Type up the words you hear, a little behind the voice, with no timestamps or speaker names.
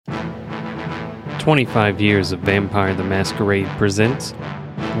25 years of Vampire the Masquerade presents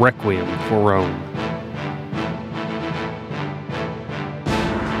Requiem for Rome.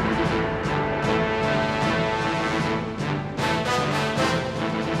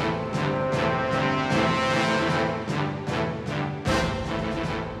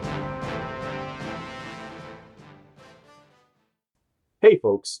 Hey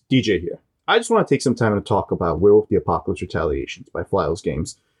folks, DJ here. I just want to take some time to talk about Werewolf the Apocalypse Retaliations by Flyos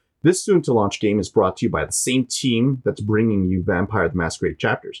Games. This soon-to-launch game is brought to you by the same team that's bringing you Vampire the Masquerade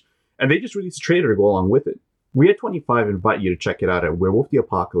chapters, and they just released a trailer to go along with it. We at 25 invite you to check it out at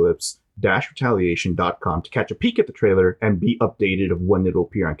werewolftheapocalypse-retaliation.com to catch a peek at the trailer and be updated of when it'll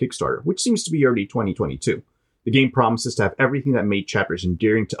appear on Kickstarter, which seems to be early 2022. The game promises to have everything that made chapters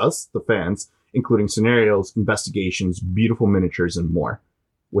endearing to us, the fans, including scenarios, investigations, beautiful miniatures, and more.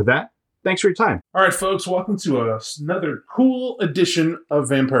 With that, thanks for your time. All right, folks, welcome to another cool edition of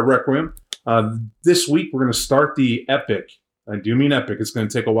Vampire Requiem. This week, we're going to start the epic. I do mean epic. It's going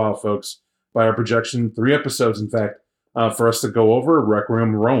to take a while, folks. By our projection, 3 episodes, in fact, for us to go over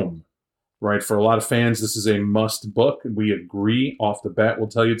Requiem Rome. Right? For a lot of fans, this is a must book. We agree off the bat. We'll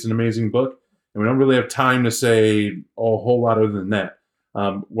tell you it's an amazing book. And we don't really have time to say a whole lot other than that.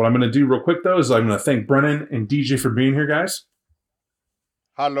 What I'm going to do real quick, though, is I'm going to thank Brennan and DJ for being here, guys.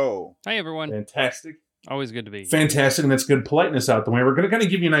 Hello. Hey, everyone. Fantastic. Always good to be. Fantastic, and that's good politeness out the way. We're going to kind of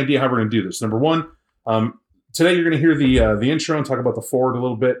give you an idea how we're going to do this. Number one, today you're going to hear the intro and talk about the forward a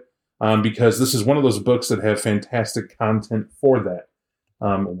little bit, because this is one of those books that have fantastic content for that.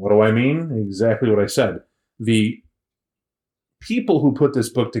 What do I mean? Exactly what I said. The people who put this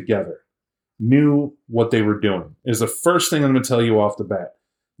book together knew what they were doing, is the first thing I'm going to tell you off the bat.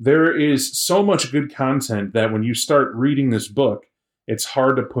 There is so much good content that when you start reading this book, it's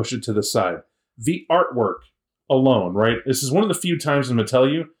hard to push it to the side. The artwork alone, right? This is one of the few times I'm going to tell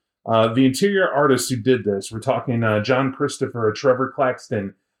you, the interior artists who did this, we're talking John Christopher, Trevor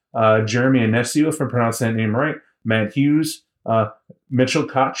Claxton, Jeremy Anesio, if I pronounced that name right, Matt Hughes, Mitchell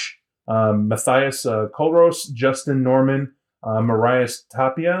Koch, Matthias Kolros, Justin Norman, Marias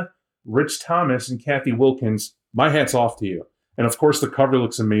Tapia, Rich Thomas, and Kathy Wilkins. My hat's off to you. And of course, the cover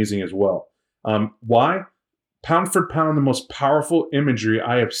looks amazing as well. Why? Pound for pound, the most powerful imagery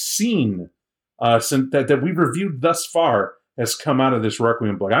I have seen since that we've reviewed thus far has come out of this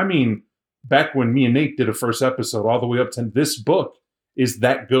Requiem book. I mean, back when me and Nate did a first episode, all the way up to this book is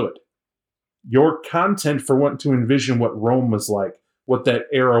that good. Your content for wanting to envision what Rome was like, what that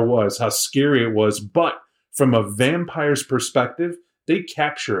era was, how scary it was, but from a vampire's perspective, they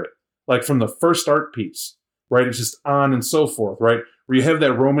capture it. Like from the first art piece, right? It's just on and so forth, right? Where you have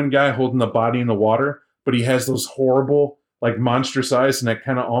that Roman guy holding the body in the water, but he has those horrible, like monstrous eyes and that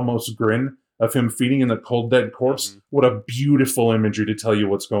kind of almost grin of him feeding in the cold, dead corpse. Mm-hmm. What a beautiful imagery to tell you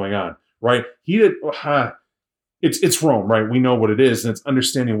what's going on, right? It's Rome, right? We know what it is, and it's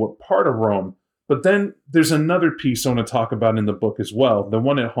understanding what part of Rome. But then there's another piece I want to talk about in the book as well. The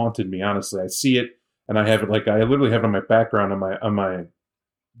one that haunted me, honestly. I see it, and I have it like I literally have it on my background on my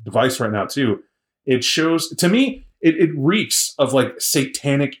device right now too. It shows, to me, it reeks of like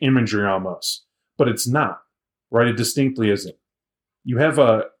satanic imagery almost. But it's not, right? It distinctly isn't. You have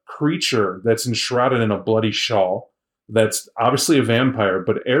a creature that's enshrouded in a bloody shawl that's obviously a vampire,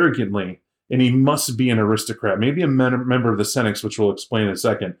 but arrogantly, and he must be an aristocrat, maybe a member of the Senex, which we'll explain in a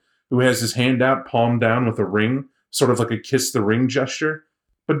second, who has his hand out, palm down with a ring, sort of like a kiss the ring gesture.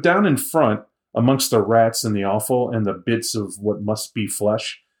 But down in front, amongst the rats and the offal and the bits of what must be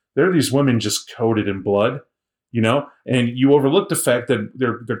flesh, there are these women just coated in blood. You know, and you overlook the fact that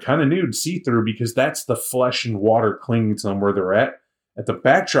they're kind of nude, see-through, because that's the flesh and water clinging to them where they're at. At the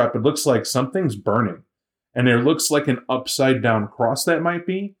backdrop, it looks like something's burning. And there looks like an upside-down cross that might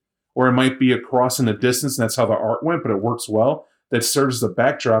be, or it might be a cross in the distance, and that's how the art went, but it works well. That serves the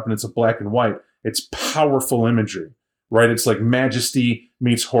backdrop, and it's a black and white. It's powerful imagery, right? It's like majesty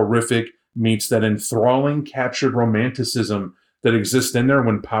meets horrific, meets that enthralling, captured romanticism that exists in there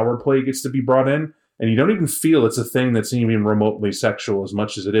when power play gets to be brought in. And you don't even feel it's a thing that's even remotely sexual as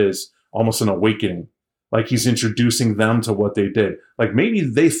much as it is almost an awakening. Like he's introducing them to what they did. Like maybe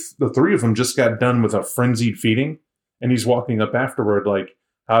the 3 of them just got done with a frenzied feeding and he's walking up afterward like,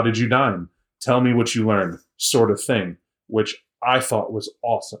 how did you dine? Tell me what you learned, sort of thing, which I thought was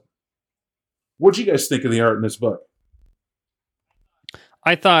awesome. What'd you guys think of the art in this book?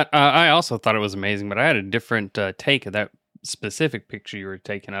 I also thought it was amazing, but I had a different take of that specific picture you were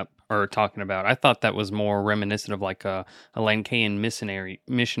taking up or talking about. I thought that was more reminiscent of like a Lankaean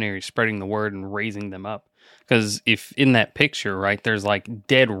missionary spreading the word and raising them up. Because if in that picture, right, there's like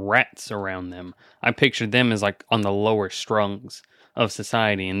dead rats around them. I pictured them as like on the lower strungs. of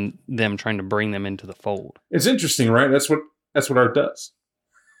society and them trying to bring them into the fold. It's interesting, right? That's what art does.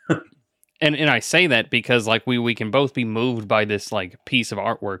 And I say that because like we can both be moved by this like piece of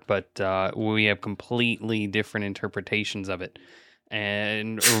artwork, but we have completely different interpretations of it.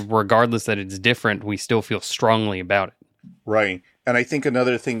 And regardless that it's different, we still feel strongly about it. Right. And I think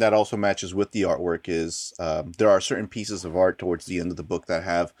another thing that also matches with the artwork is there are certain pieces of art towards the end of the book that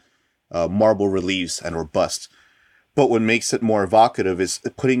have marble reliefs and or busts. But what makes it more evocative is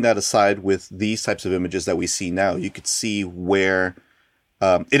putting that aside with these types of images that we see now. You could see where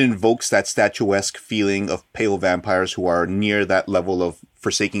it invokes that statuesque feeling of pale vampires who are near that level of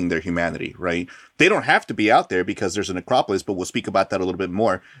forsaking their humanity, right? They don't have to be out there because there's a necropolis, but we'll speak about that a little bit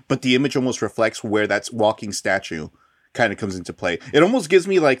more. But the image almost reflects where that walking statue kind of comes into play. It almost gives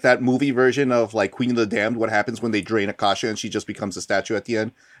me like that movie version of like Queen of the Damned, what happens when they drain Akasha and she just becomes a statue at the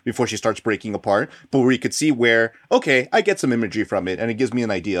end before she starts breaking apart. But where you could see where, okay, I get some imagery from it and it gives me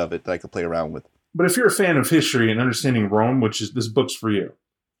an idea of it that I could play around with. But if you're a fan of history and understanding Rome, which is this book's for you,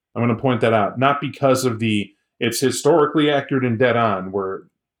 I'm going to point that out. Not because of it's historically accurate and dead on, where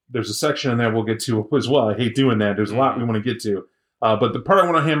there's a section in there we'll get to as well. I hate doing that. There's a lot we want to get to. But the part I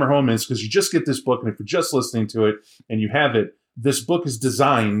want to hammer home is because you just get this book, and if you're just listening to it and you have it, this book is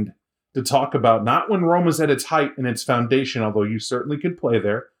designed to talk about not when Rome is at its height and its foundation, although you certainly could play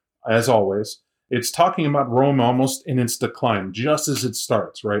there, as always. It's talking about Rome almost in its decline, just as it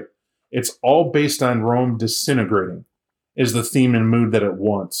starts, right? It's all based on Rome disintegrating, is the theme and mood that it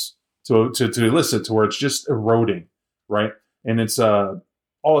wants to elicit, to where it's just eroding, right? And it's all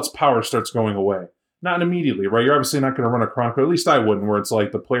its power starts going away. Not immediately, right? You're obviously not going to run a chronicle, at least I wouldn't, where it's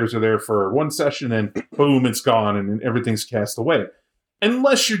like the players are there for one session and boom, it's gone and everything's cast away.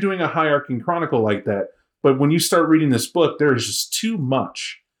 Unless you're doing a hierarchy chronicle like that. But when you start reading this book, there is just too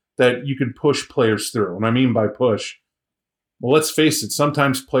much that you can push players through. And I mean by push, well, let's face it,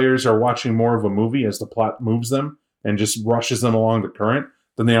 sometimes players are watching more of a movie as the plot moves them and just rushes them along the current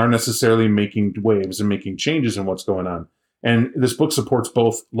than they are necessarily making waves and making changes in what's going on. And this book supports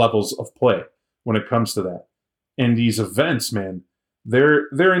both levels of play when it comes to that. And these events, man,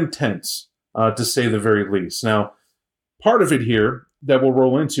 they're intense, to say the very least. Now, part of it here that we'll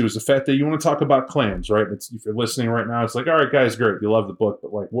roll into is the fact that you want to talk about clans, right? If you're listening right now, it's like, all right, guys, great, you love the book,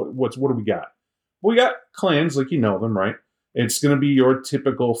 but like, what do we got? Well, we got clans, like you know them, right? It's going to be your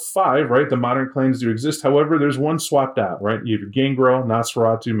typical 5, right? The modern clans do exist. However, there's one swapped out, right? You have your Gangrel,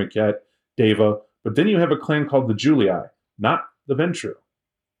 Nosferatu, Maquette, Deva, but then you have a clan called the Julii, not the Ventru.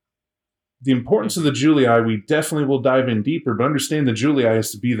 The importance of the Julii, we definitely will dive in deeper, but understand the Julii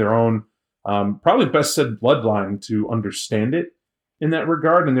is to be their own, probably best said bloodline to understand it in that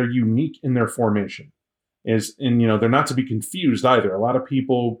regard, and they're unique in their formation. They're not to be confused either. A lot of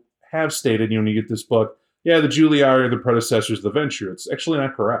people have stated, when you get this book, yeah, the Julii are the predecessors of the Ventru. It's actually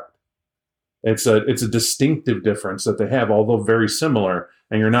not correct. It's a distinctive difference that they have, although very similar,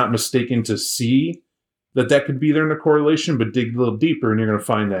 and you're not mistaken to see that could be there in a correlation, but dig a little deeper and you're going to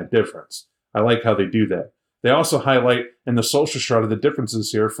find that difference. I like how they do that. They also highlight in the social strata the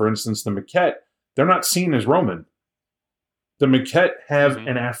differences here. For instance, the Maquette, they're not seen as Roman. The Maquette have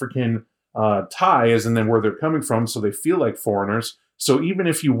an African tie, as in where they're coming from, so they feel like foreigners. So even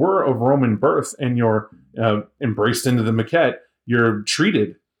if you were of Roman birth and you're embraced into the Maquette, you're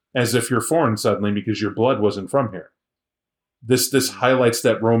treated as if you're foreign suddenly because your blood wasn't from here. This highlights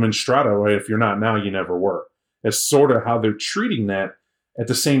that Roman strata, right? If you're not now, you never were. It's sort of how they're treating that. At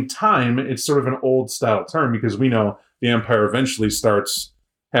the same time, it's sort of an old style term because we know the empire eventually starts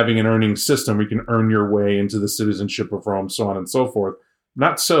having an earning system. We can earn your way into the citizenship of Rome, so on and so forth.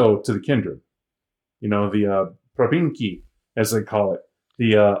 Not so to the kindred. The Probinci, as they call it.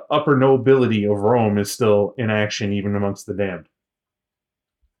 The upper nobility of Rome is still in action even amongst the damned.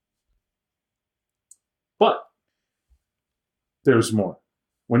 But there's more.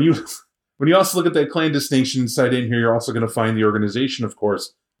 When you also look at that clan distinction inside in here, you're also going to find the organization, of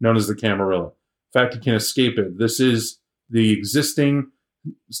course, known as the Camarilla. In fact, you can't escape it. This is the existing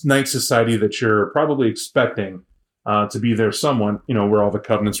knight society that you're probably expecting to be there someone, where all the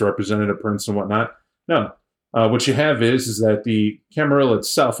covenants are represented, a prince and whatnot. No. What you have is that the Camarilla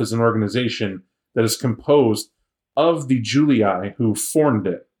itself is an organization that is composed of the Julii who formed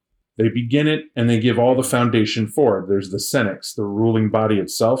it. They begin it and they give all the foundation for it. There's the Senex, the ruling body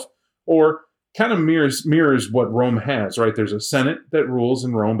itself, or kind of mirrors what Rome has, right? There's a Senate that rules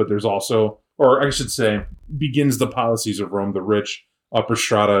in Rome, but there's also, or I should say, begins the policies of Rome, the rich, upper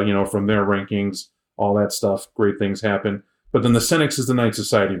strata, from their rankings, all that stuff, great things happen. But then the Senex is the Knight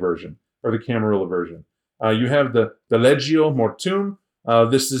Society version, or the Camarilla version. You have the Legio Mortuum.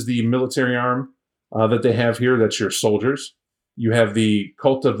 This is the military arm that they have here. That's your soldiers. You have the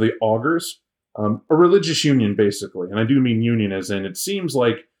cult of the augurs, a religious union, basically. And I do mean union as in it seems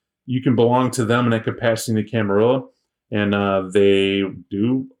like you can belong to them in a capacity in the Camarilla, and they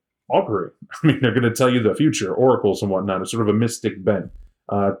do augury. I mean, they're going to tell you the future, oracles and whatnot. It's sort of a mystic bent.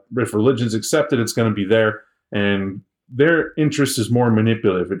 If religion's accepted, it's going to be there. And their interest is more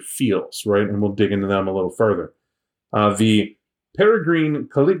manipulative. It feels, right? And we'll dig into them a little further. The Peregrine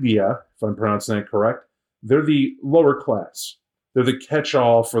Caligula, if I'm pronouncing that correct, they're the lower class. They're the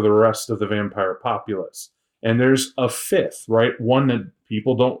catch-all for the rest of the vampire populace. And there's a fifth, right? One that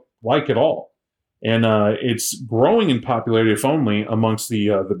people don't like at all. And it's growing in popularity, if only, amongst the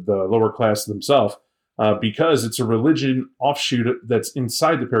lower class themselves, because it's a religion offshoot that's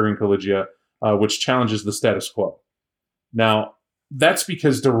inside the Peregrine Caligula, which challenges the status quo. Now, that's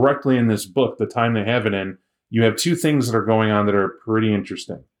because directly in this book, the time they have it in, you have two things that are going on that are pretty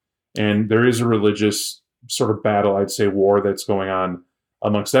interesting. And there is a religious sort of battle, I'd say war, that's going on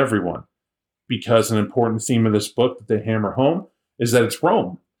amongst everyone. Because an important theme of this book that they hammer home is that it's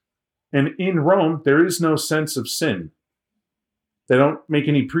Rome. And in Rome, there is no sense of sin. They don't make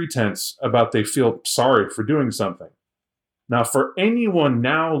any pretense about they feel sorry for doing something. Now, for anyone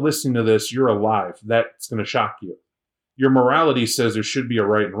now listening to this, you're alive. That's going to shock you. Your morality says there should be a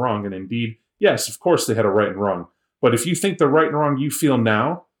right and wrong. And indeed, yes, of course they had a right and wrong. But if you think the right and wrong you feel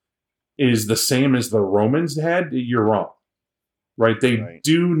now is the same as the Romans had, you're wrong. Right? They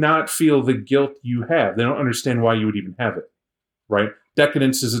do not feel the guilt you have. They don't understand why you would even have it. Right?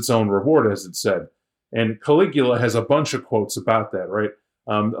 Decadence is its own reward, as it said. And Caligula has a bunch of quotes about that, right?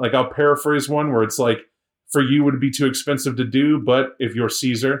 Like I'll paraphrase one where it's like, for you would be too expensive to do, but if you're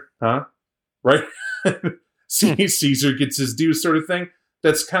Caesar, huh? Right? Caesar gets his due sort of thing.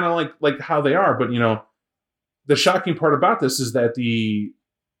 That's kind of like how they are. But, you know, the shocking part about this is that the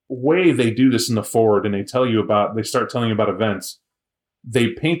way they do this in the forward and they start telling you about events, they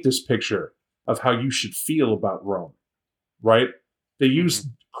paint this picture of how you should feel about Rome, right? They use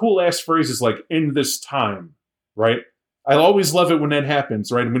cool-ass phrases like, in this time, right? I always love it when that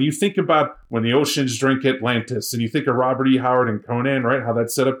happens, right? When you think about when the oceans drink Atlantis and you think of Robert E. Howard and Conan, right? How that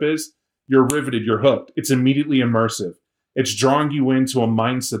setup is, you're riveted, you're hooked. It's immediately immersive. It's drawing you into a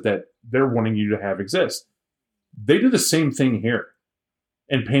mindset that they're wanting you to have exist. They do the same thing here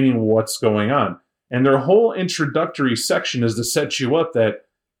in painting what's going on. And their whole introductory section is to set you up that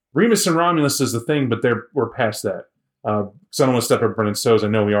Remus and Romulus is the thing, but we're past that. So I don't want to step on Brennan's toes. I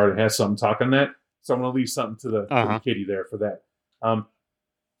know we already had something talk on that. So I'm going to leave something to the kitty there for that.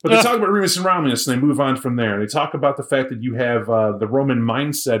 But they talk about Remus and Romulus, and they move on from there. They talk about the fact that you have the Roman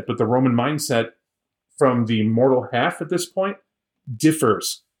mindset, but the Roman mindset from the mortal half at this point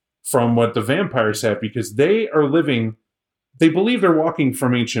differs from what the vampires have, because they believe they're walking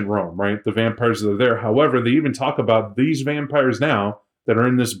from ancient Rome, right? The vampires that are there. However, they even talk about these vampires now that are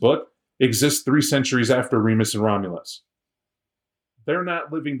in this book exist 3 centuries after Remus and Romulus. They're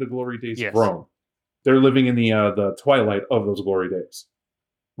not living the glory days of Rome. They're living in the twilight of those glory days,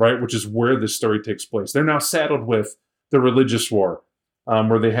 right? Which is where this story takes place. They're now saddled with the religious war,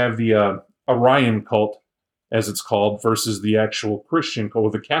 where they have the Orion cult, as it's called, versus the actual Christian cult,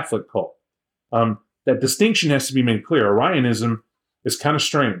 or the Catholic cult. That distinction has to be made clear. Orionism is kind of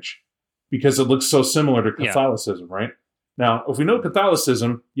strange because it looks so similar to Catholicism, right? Now, if we know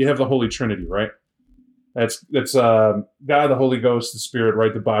Catholicism, you have the Holy Trinity, right? That's God, the Holy Ghost, the Spirit,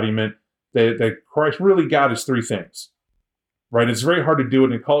 right? The embodiment. That Christ, really God is 3 things, right? It's very hard to do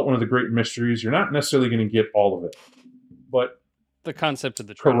it and call it one of the great mysteries. You're not necessarily going to get all of it, but the concept of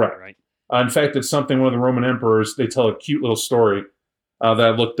the Trinity, right? In fact, it's something one of the Roman emperors, they tell a cute little story that I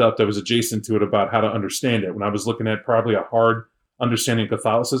looked up that was adjacent to it about how to understand it. When I was looking at probably a hard understanding of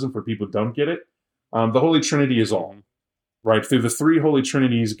Catholicism for people who don't get it, the Holy Trinity is all, right? Through the 3 Holy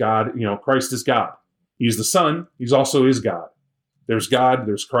Trinities, God, Christ is God. He's the Son. He's also is God. There's God,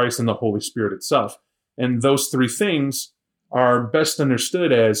 there's Christ, and the Holy Spirit itself. And those 3 things are best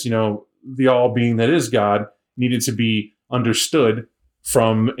understood as, the all-being that is God needed to be understood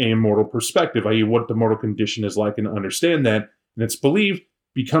from a mortal perspective, i.e. what the mortal condition is like, and to understand that, and it's believed,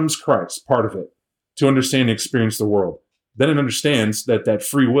 becomes Christ, part of it, to understand and experience the world. Then it understands that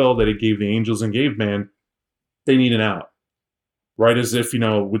free will that it gave the angels and gave man, they need an out, right? As if, they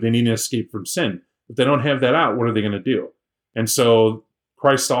need an escape from sin. If they don't have that out, what are they going to do? And so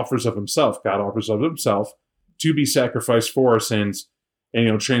Christ offers of himself, God offers of himself to be sacrificed for our sins,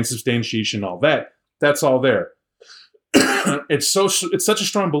 and, transubstantiation, all that. That's all there. It's such a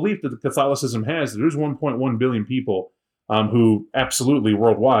strong belief that the Catholicism has that there's 1.1 billion people who absolutely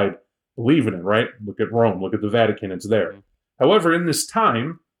worldwide believe in it, right? Look at Rome, look at the Vatican, it's there. However, in this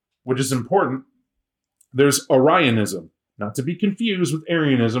time, which is important, there's Orionism. not to be confused with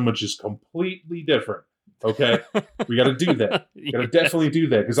Arianism, which is completely different. Okay, we got to do that. We got to definitely do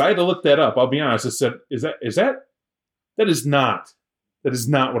that, because I had to look that up. I'll be honest. I said, "Is that? That is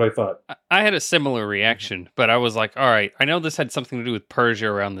not what I thought." I had a similar reaction, but I was like, "All right, I know this had something to do with Persia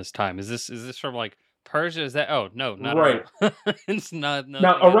around this time. Is this from like Persia? Is that? Oh no, not right. At all. It's not.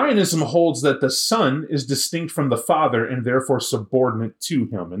 Now, Arianism holds that the Son is distinct from the Father and therefore subordinate to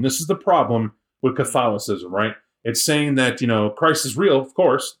him, and this is the problem with Catholicism, right? It's saying that Christ is real, of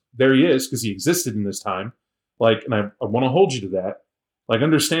course. There he is, because he existed in this time. Like, and I want to hold you to that. Like,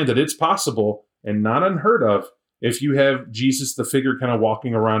 understand that it's possible and not unheard of if you have Jesus, the figure, kind of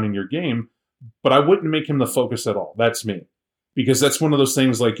walking around in your game. But I wouldn't make him the focus at all. That's me. Because that's one of those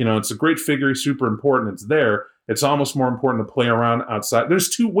things, like, it's a great figure, he's super important, it's there. It's almost more important to play around outside.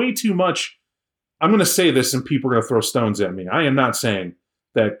 There's way too much. I'm going to say this and people are going to throw stones at me. I am not saying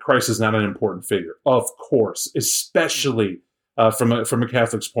that Christ is not an important figure. Of course, especially from a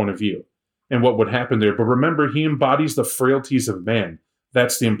Catholic's point of view and what would happen there. But remember, he embodies the frailties of man.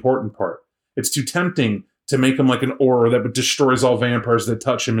 That's the important part. It's too tempting to make him like an aura that destroys all vampires that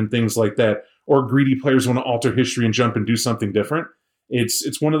touch him and things like that. Or greedy players want to alter history and jump and do something different.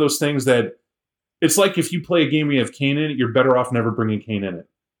 It's one of those things that it's like if you play a game where you have Cain in it, you're better off never bringing Cain in it.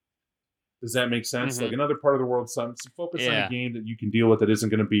 Does that make sense? Mm-hmm. Like another part of the world, so focus on a game that you can deal with that isn't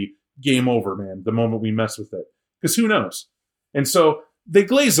going to be game over, man, the moment we mess with it. Because who knows? And so they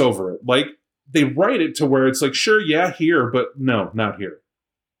glaze over it. Like, they write it to where it's like, sure, yeah, here, but no, not here.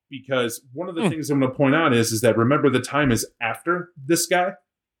 Because one of the things I'm going to point out is that, remember, the time is after this guy.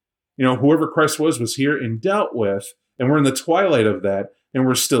 Whoever Christ was here and dealt with, and we're in the twilight of that, and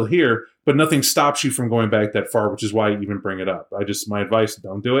we're still here, but nothing stops you from going back that far, which is why I even bring it up. My advice,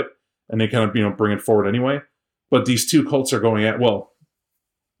 don't do it. And they kind of, bring it forward anyway. But these two cults are going at, well,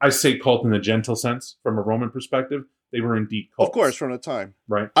 I say cult in the gentle sense from a Roman perspective. They were indeed cults. Of course, from the time.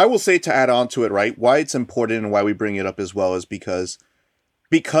 Right. I will say, to add on to it, right, why it's important and why we bring it up as well is because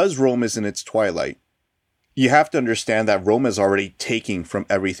Rome is in its twilight. You have to understand that Rome is already taking from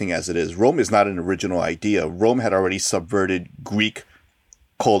everything as it is. Rome is not an original idea. Rome had already subverted Greek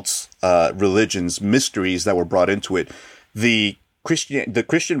cults, religions, mysteries that were brought into it. The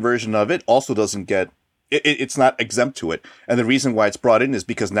Christian version of it also doesn't get it's not exempt to it. And the reason why it's brought in is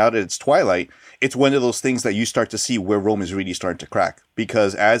because now that it's twilight, it's one of those things that you start to see where Rome is really starting to crack.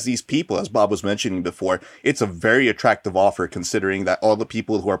 Because as these people, as Bob was mentioning before, it's a very attractive offer, considering that all the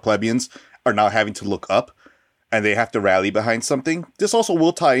people who are plebeians are now having to look up and they have to rally behind something. This also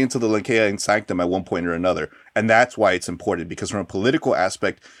will tie into the Lycaean Sanctum at one point or another. And that's why it's important, because from a political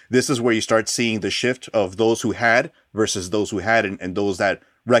aspect, this is where you start seeing the shift of those who had versus those who hadn't, and those that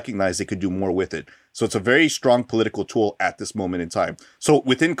recognized they could do more with it. So it's a very strong political tool at this moment in time. So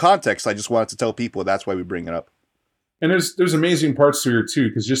within context, I just wanted to tell people that's why we bring it up. And there's amazing parts to here too,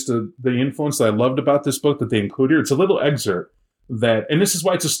 because just the influence that I loved about this book that they include here, it's a little excerpt that, and this is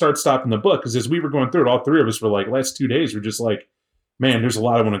why it's a start-stop in the book, because as we were going through it, all three of us were like, last 2 days, we're just like, man, there's a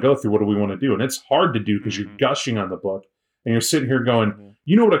lot I want to go through. What do we want to do? And it's hard to do because you're gushing on the book, and you're sitting here going,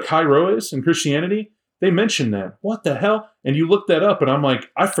 you know what a Cairo is in Christianity? They mentioned that. What the hell? And you look that up, and I'm like,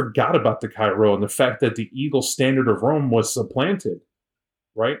 I forgot about the Cairo and the fact that the eagle standard of Rome was supplanted,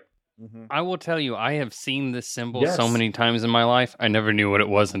 right? I will tell you, I have seen this symbol so many times in my life. I never knew what it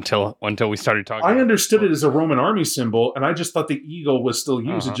was until we started talking. I understood it as a Roman army symbol, and I just thought the eagle was still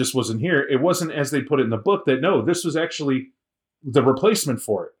used. It just wasn't here. It wasn't as they put it in the book that, no, this was actually the replacement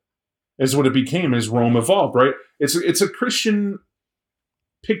for it, is what it became as Rome evolved, right? It's a Christian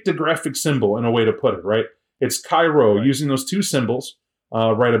pictographic symbol, in a way to put it, right? It's Cairo, using those two symbols,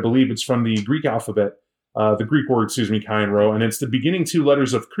 right? I believe it's from the Greek alphabet. The Greek word, Cairo, and it's the beginning two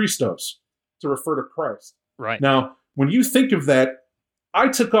letters of Christos to refer to Christ. Right. Now, when you think of that, I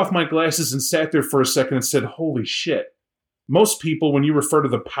took off my glasses and sat there for a second and said, holy shit. Most people, when you refer to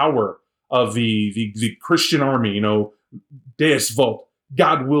the power of the Christian army, Deus Vult,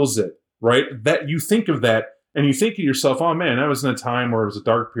 God wills it, right? That you think of that, and you think to yourself, oh man, that was in a time where it was a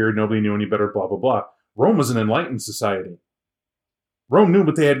dark period, nobody knew any better, blah, blah, blah. Rome was an enlightened society. Rome knew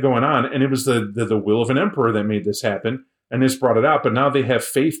what they had going on, and it was the will of an emperor that made this happen, and this brought it out. But now they have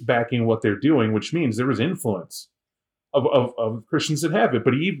faith backing what they're doing, which means there was influence of Christians that have it.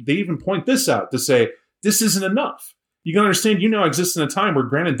 But they even point this out to say, this isn't enough. You can understand, now exists in a time where,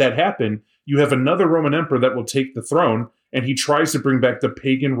 granted that happened, you have another Roman emperor that will take the throne, and he tries to bring back the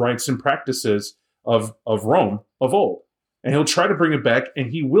pagan rites and practices of Rome of old. And he'll try to bring it back,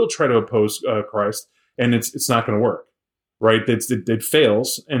 and he will try to oppose Christ, and it's not going to work. Right, it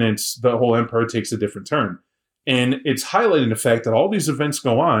fails, and the whole empire takes a different turn, and it's highlighting the fact that all these events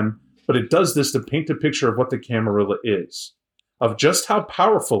go on, but it does this to paint a picture of what the Camarilla is, of just how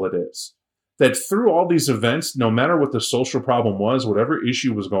powerful it is. That through all these events, no matter what the social problem was, whatever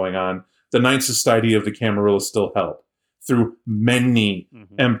issue was going on, the Ninth Society of the Camarilla still held. Through many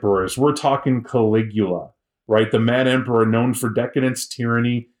emperors. We're talking Caligula, right? The Mad Emperor known for decadence,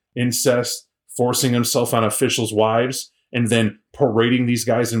 tyranny, incest, forcing himself on officials' wives, and then parading these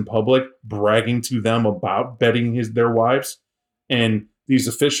guys in public, bragging to them about bedding their wives. And these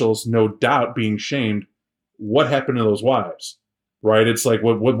officials, no doubt, being shamed. What happened to those wives? Right? It's like,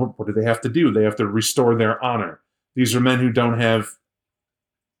 what do they have to do? They have to restore their honor. These are men who don't have,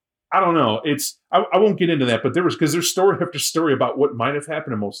 I don't know. I won't get into that, but because there's story after story about what might have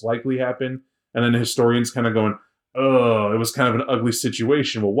happened and most likely happened. And then the historians kind of going, oh, it was kind of an ugly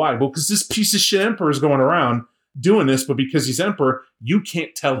situation. Well, why? Well, because this piece of shit emperor is going around doing this, but because he's emperor, you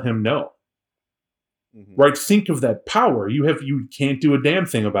can't tell him no. Right? Think of that power. You can't do a damn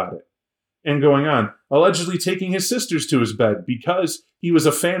thing about it. And going on, allegedly taking his sisters to his bed because he was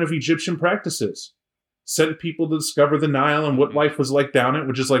a fan of Egyptian practices. Sent people to discover the Nile and what life was like down it,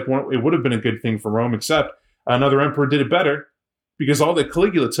 which is like it would have been a good thing for Rome, except another emperor did it better because all that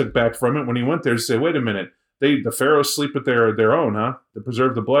Caligula took back from it when he went there to say, wait a minute, the pharaohs sleep with their own, huh? To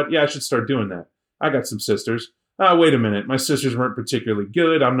preserve the blood? Yeah, I should start doing that. I got some sisters. Wait a minute, my sisters weren't particularly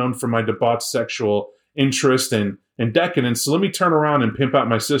good. I'm known for my debauched sexual interest and decadence, so let me turn around and pimp out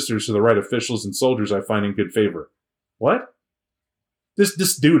my sisters to the right officials and soldiers I find in good favor. What?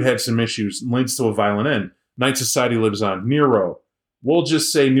 This dude had some issues and leads to a violent end. Ninth Society lives on. Nero. We'll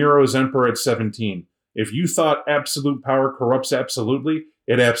just say Nero is emperor at 17. If you thought absolute power corrupts absolutely,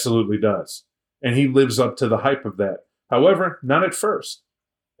 it absolutely does. And he lives up to the hype of that. However, not at first.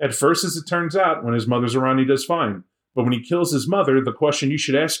 At first, as it turns out, when his mother's around, he does fine. But when he kills his mother, the question you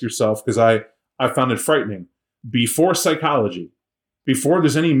should ask yourself, because I found it frightening, before psychology, before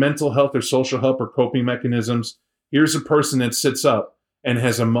there's any mental health or social help or coping mechanisms, here's a person that sits up and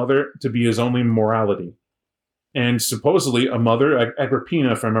has a mother to be his only morality. And supposedly a mother,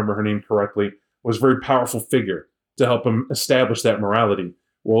 Agrippina, if I remember her name correctly, was a very powerful figure to help him establish that morality.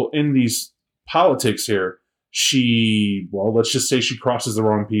 Well, in these politics here, let's just say she crosses the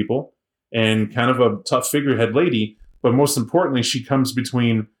wrong people and kind of a tough figurehead lady, but most importantly, she comes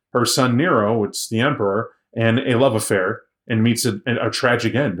between her son Nero, which is the emperor, and a love affair, and meets a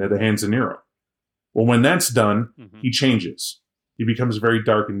tragic end at the hands of Nero. Well, when that's done, he changes. He becomes very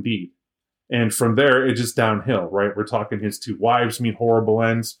dark indeed. And from there, it's just downhill, right? We're talking his two wives meet horrible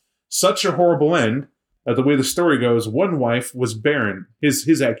ends. Such a horrible end that the way the story goes, one wife was barren.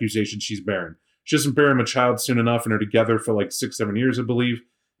 His accusation, she's barren. She doesn't bear him a child soon enough, and they're together for like 6-7 years, I believe.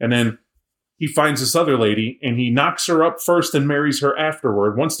 And then he finds this other lady, and he knocks her up first and marries her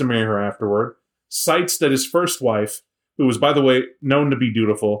afterward, wants to marry her afterward, cites that his first wife, who was, by the way, known to be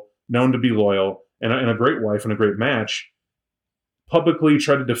dutiful, known to be loyal, and a great wife and a great match, publicly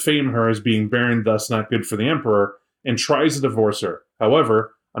tried to defame her as being barren, thus not good for the emperor, and tries to divorce her.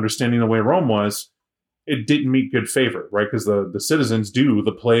 However, understanding the way Rome was, it didn't meet good favor, right? Because the citizens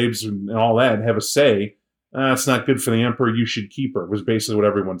the plebs and all that, have a say. It's not good for the emperor, you should keep her, was basically what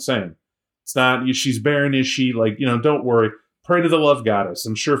everyone's saying. It's not, she's barren, is she? Like, don't worry. Pray to the love goddess.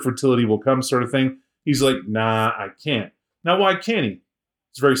 I'm sure fertility will come, sort of thing. He's like, nah, I can't. Now, why can't he?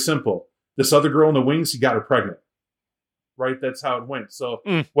 It's very simple. This other girl in the wings, he got her pregnant. Right? That's how it went. So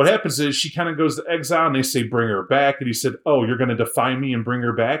what happens is she kind of goes to exile, and they say, bring her back. And he said, oh, you're going to defy me and bring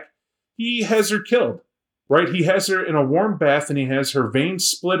her back? He has her killed. Right? He has her in a warm bath, and he has her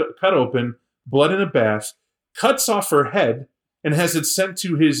veins cut open, blood in a bath, cuts off her head, and has it sent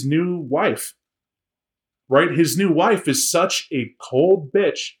to his new wife. Right? His new wife is such a cold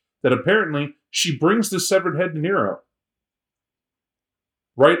bitch that apparently she brings the severed head to Nero.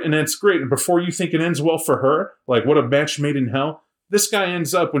 Right? And that's great. And before you think it ends well for her, like what a match made in hell, this guy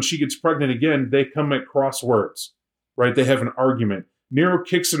ends up, when she gets pregnant again, they come at cross words. Right? They have an argument. Nero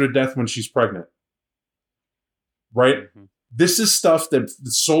kicks her to death when she's pregnant. Right? This is stuff that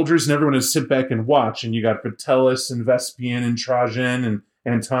the soldiers and everyone is sit back and watch. And you got Vitellius and Vespian and Trajan and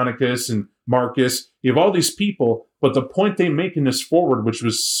Antonicus and Marcus. You have all these people, but the point they make in this forward, which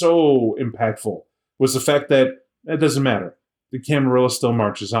was so impactful, was the fact that it doesn't matter. The Camarilla still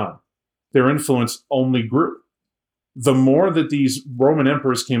marches on. Their influence only grew. The more that these Roman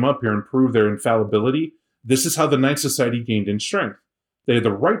emperors came up here and proved their infallibility, this is how the Ninth Society gained in strength. They had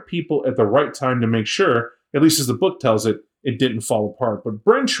the right people at the right time to make sure, at least as the book tells it, it didn't fall apart. But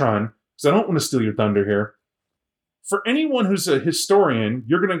Brentron, because I don't want to steal your thunder here, for anyone who's a historian,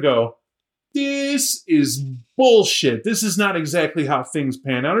 you're going to go, this is bullshit. This is not exactly how things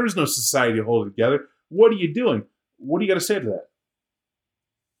pan out. There's no society to hold it together. What are you doing? What do you got to say to that?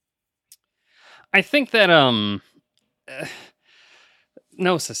 I think that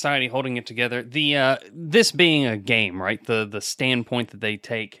no society holding it together. The this being a game, right? The standpoint that they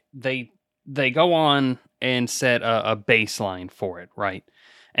take, they go on and set a baseline for it, right?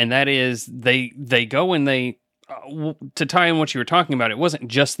 And that is they go and they to tie in what you were talking about. It wasn't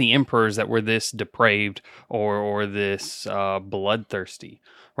just the emperors that were this depraved or this bloodthirsty,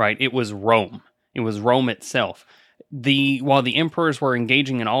 right? It was Rome. It was Rome itself. While the emperors were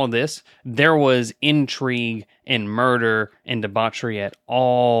engaging in all of this, there was intrigue and murder and debauchery at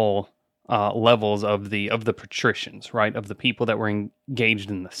all levels of the patricians, right, of the people that were engaged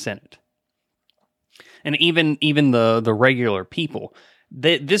in the Senate, and even the regular people.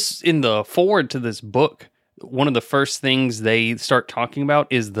 This in the forward to this book, one of the first things they start talking about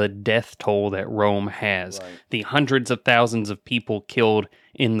is the death toll that Rome has, right. The hundreds of thousands of people killed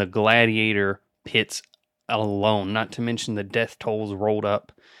in the gladiator pits alone, not to mention the death tolls rolled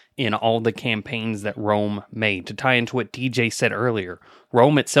up in all the campaigns that Rome made. To tie into what DJ said earlier,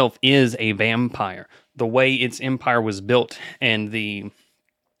 Rome itself is a vampire. The way its empire was built and the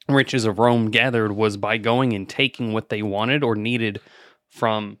riches of Rome gathered was by going and taking what they wanted or needed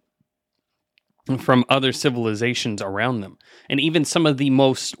from other civilizations around them. And even some of the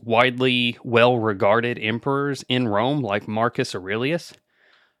most widely well-regarded emperors in Rome, like Marcus Aurelius,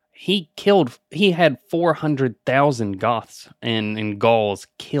 he had 400,000 Goths and Gauls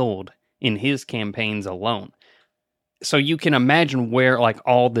killed in his campaigns alone. So you can imagine where like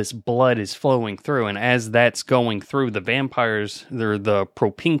all this blood is flowing through, and as that's going through, the vampires, they're the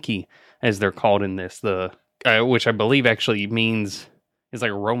propinqui, as they're called in this, which I believe actually means is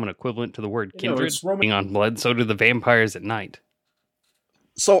like a Roman equivalent to the word kindred. It's Roman on blood. So do the vampires at night.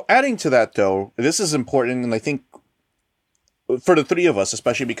 So adding to that, though, this is important, and I think for the three of us,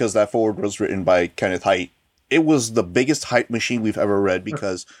 especially because that forward was written by Kenneth Haidt, it was the biggest hype machine we've ever read,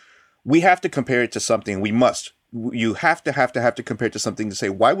 because we have to compare it to something. We must. You have to compare it to something to say,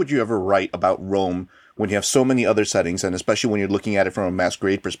 why would you ever write about Rome when you have so many other settings, and especially when you're looking at it from a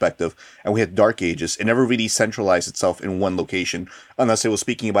masquerade perspective, and we had Dark Ages. It never really centralized itself in one location, unless it was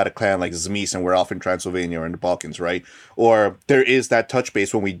speaking about a clan like Zmis, and we're off in Transylvania or in the Balkans, right? Or there is that touch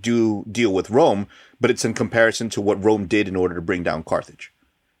base when we do deal with Rome, but it's in comparison to what Rome did in order to bring down Carthage,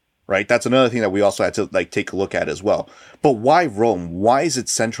 right? That's another thing that we also had to take a look at as well. But why Rome? Why is it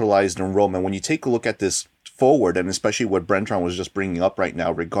centralized in Rome? And when you take a look at this forward, and especially what Brentron was just bringing up right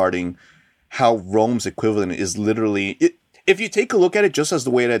now regarding how Rome's equivalent is literally, if you take a look at it just as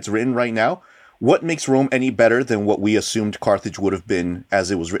the way that it's written right now, what makes Rome any better than what we assumed Carthage would have been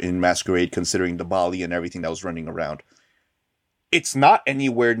as it was written in Masquerade, considering the Bali and everything that was running around? It's not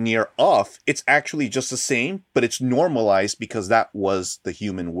anywhere near off. It's actually just the same, but it's normalized because that was the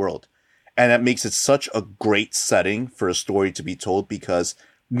human world. And that makes it such a great setting for a story to be told, because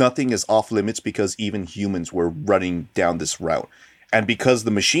nothing is off limits, because even humans were running down this route. And because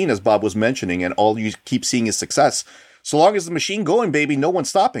the machine, as Bob was mentioning, and all you keep seeing is success, so long as the machine going, baby, no one's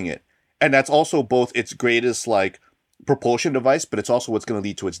stopping it. And that's also both its greatest propulsion device, but it's also what's going to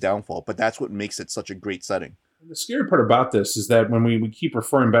lead to its downfall. But that's what makes it such a great setting. The scary part about this is that when we keep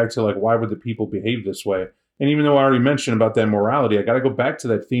referring back to why would the people behave this way, and even though I already mentioned about that morality, I got to go back to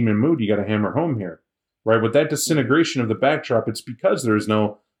that theme and mood you got to hammer home here, right? With that disintegration of the backdrop, it's because there is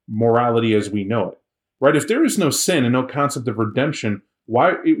no morality as we know it, right? If there is no sin and no concept of redemption,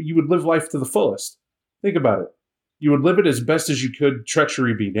 you would live life to the fullest. Think about it. You would live it as best as you could,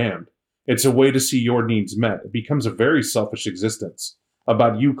 treachery be damned. It's a way to see your needs met. It becomes a very selfish existence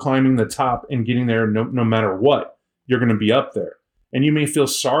about you climbing the top and getting there no matter what. You're going to be up there. And you may feel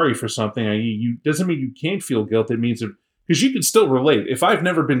sorry for something. Doesn't mean you can't feel guilt. It means because you can still relate. If I've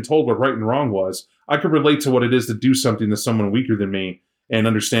never been told what right and wrong was, I could relate to what it is to do something to someone weaker than me and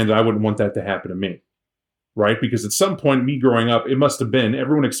understand that I wouldn't want that to happen to me, right? Because at some point, me growing up, it must have been,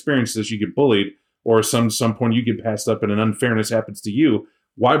 everyone experiences this, you get bullied, or some point you get passed up and an unfairness happens to you.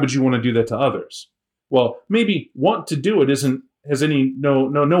 Why would you want to do that to others? Well, maybe want to do it has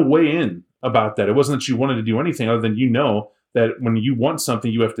no way in about that. It wasn't that you wanted to do anything other than that when you want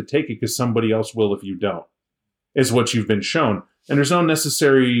something, you have to take it because somebody else will if you don't, is what you've been shown. And there's no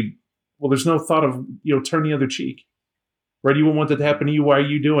there's no thought of, turn the other cheek, right? You won't want that to happen to you. Why are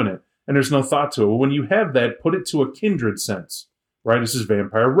you doing it? And there's no thought to it. Well, when you have that, put it to a kindred sense, right? This is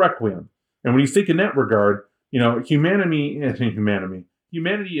Vampire Requiem. And when you think in that regard, humanity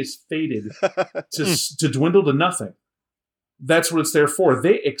is fated to dwindle to nothing. That's what it's there for.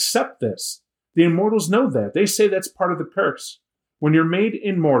 They accept this. The immortals know that. They say that's part of the curse. When you're made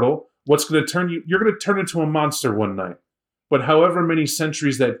immortal, what's going to turn you? You're going to turn into a monster one night. But however many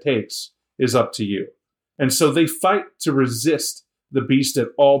centuries that takes is up to you. And so they fight to resist the beast at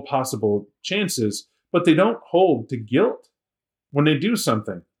all possible chances, but they don't hold to guilt when they do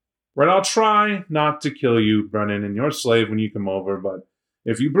something. Right? I'll try not to kill you, Brennan, and your slave when you come over, but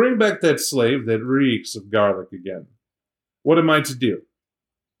if you bring back that slave that reeks of garlic again, what am I to do?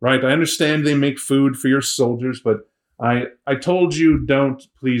 Right? I understand they make food for your soldiers, but I told you don't,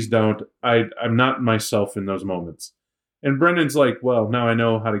 please don't. I'm not myself in those moments. And Brennan's like, well, now I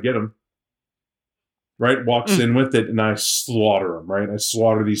know how to get him. Right? Walks in with it, and I slaughter him, right? I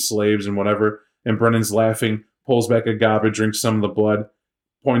slaughter these slaves and whatever. And Brennan's laughing, pulls back a goblet, drinks some of the blood,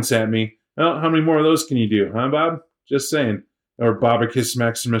 points at me. Well, how many more of those can you do, huh, Bob? Just saying. Or Bobicus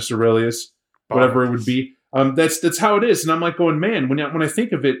Maximus Aurelius, whatever it would be. That's how it is. And I'm like going, man, when I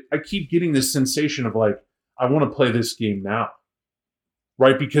think of it, I keep getting this sensation of like, I want to play this game now.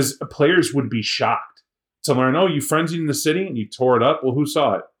 Right? Because players would be shocked to learn, oh, you frenzied in the city and you tore it up? Well, who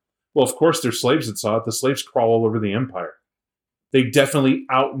saw it? Well, of course, there's slaves that saw it. The slaves crawl all over the empire. They definitely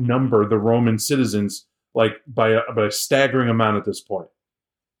outnumber the Roman citizens like by a staggering amount at this point.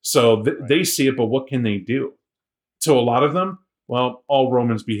 So they see it, but what can they do? To a lot of them, well, all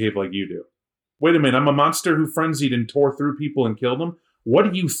Romans behave like you do. Wait a minute, I'm a monster who frenzied and tore through people and killed them?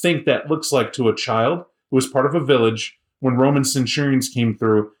 What do you think that looks like to a child who was part of a village when Roman centurions came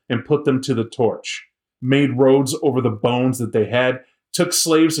through and put them to the torch, made roads over the bones that they had, took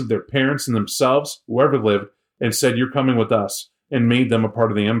slaves of their parents and themselves, whoever lived, and said, you're coming with us, and made them a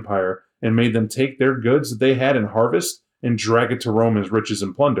part of the empire, and made them take their goods that they had in harvest and drag it to Rome as riches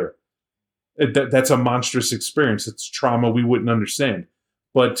and plunder? That's a monstrous experience. It's trauma we wouldn't understand.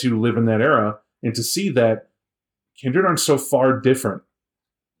 But to live in that era and to see that kindred aren't so far different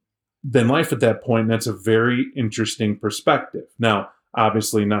than life at that point, that's a very interesting perspective. Now,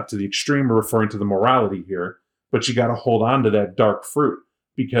 obviously not to the extreme, we're referring to the morality here, but you got to hold on to that dark fruit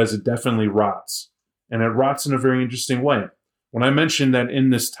because it definitely rots. And it rots in a very interesting way. When I mentioned that in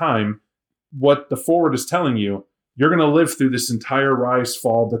this time, what the forward is telling you, you're going to live through this entire rise,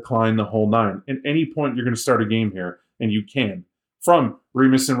 fall, decline, the whole nine. At any point, you're going to start a game here, and you can. From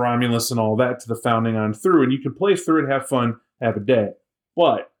Remus and Romulus and all that to the founding on through, and you can play through it, have fun, have a day.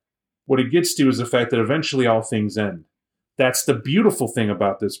 But what it gets to is the fact that eventually all things end. That's the beautiful thing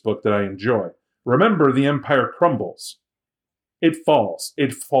about this book that I enjoy. Remember, the empire crumbles. It falls.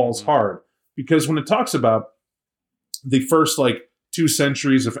 It falls hard. Because when it talks about the first, 2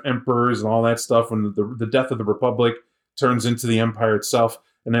 centuries of emperors and all that stuff, when the death of the Republic turns into the empire itself,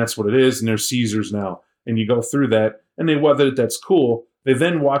 and that's what it is, and there's Caesars now. And you go through that, and they weather it, that's cool. They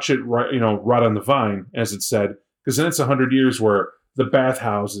then watch it, rot on the vine, as it said, because then it's 100 years where the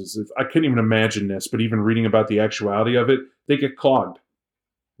bathhouses, I couldn't even imagine this, but even reading about the actuality of it, they get clogged,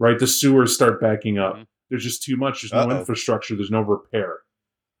 right? The sewers start backing up. There's just too much. There's no infrastructure. There's no repair,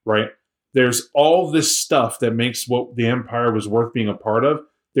 right? There's all this stuff that makes what the empire was worth being a part of.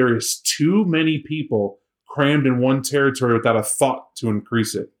 There is too many people crammed in one territory without a thought to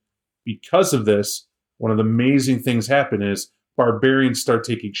increase it. Because of this, one of the amazing things happen is barbarians start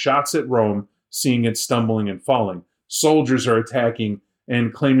taking shots at Rome, seeing it stumbling and falling. Soldiers are attacking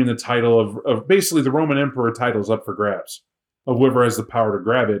and claiming the title of basically the Roman emperor title is up for grabs of whoever has the power to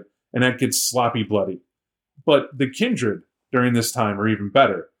grab it, and that gets sloppy bloody. But the kindred during this time are even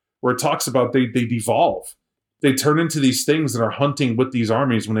better, where it talks about they devolve. They turn into these things that are hunting with these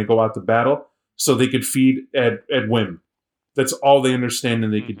armies when they go out to battle so they could feed at whim. That's all they understand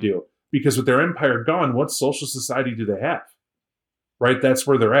and they could do. Because with their empire gone, what social society do they have? Right? That's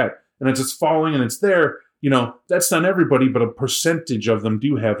where they're at. And as it's falling and it's there, that's not everybody, but a percentage of them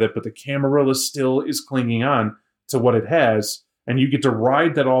do have that. But the Camarilla still is clinging on to what it has. And you get to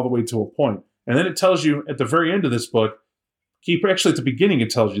ride that all the way to a point. And then it tells you at the very end of this book, actually at the beginning it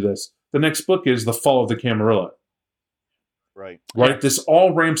tells you this. The next book is The Fall of the Camarilla. Right. Right? This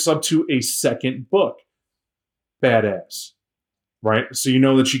all ramps up to a second book. Badass. Right? So you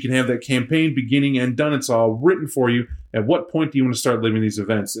know that you can have that campaign beginning and done. It's all written for you. At what point do you want to start living these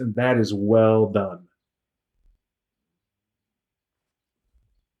events? And that is well done.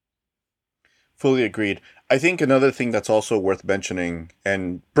 Fully agreed. I think another thing that's also worth mentioning,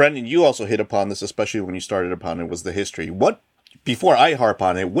 and Brendan, you also hit upon this, especially when you started upon it, was the history. Before I harp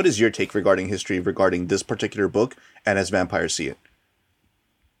on it, what is your take regarding history, regarding this particular book, and as vampires see it?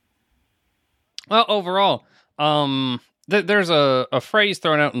 Well, overall, there's a phrase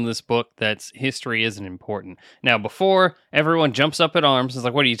thrown out in this book that's history isn't important. Now, before everyone jumps up at arms, it's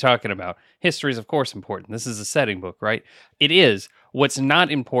like, what are you talking about? History is, of course, important. This is a setting book, right? It is. What's not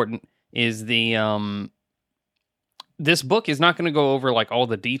important is this book is not going to go over all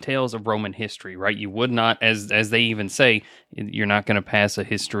the details of Roman history, right? You would not, as they even say, you're not going to pass a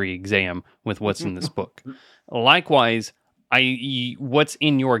history exam with what's in this book. Likewise, what's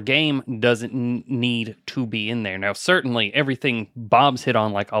in your game doesn't need to be in there. Now, certainly everything Bob's hit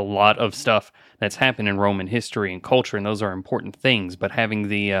on, like a lot of stuff that's happened in Roman history and culture, and those are important things, but having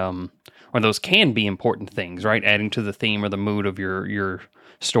the, or those can be important things, right? Adding to the theme or the mood of your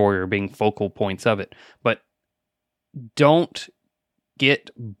story or being focal points of it. But don't get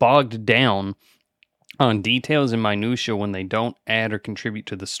bogged down on details and minutia when they don't add or contribute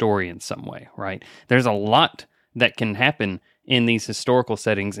to the story in some way, right? There's a lot that can happen in these historical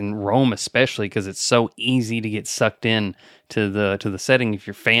settings, in Rome especially, because it's so easy to get sucked in to the setting if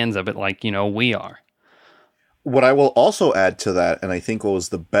you're fans of it, like, we are. What I will also add to that, and I think what was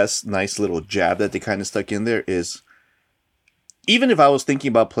the best nice little jab that they kind of stuck in there, is even if I was thinking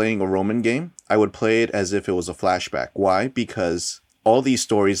about playing a Roman game, I would play it as if it was a flashback. Why? Because all these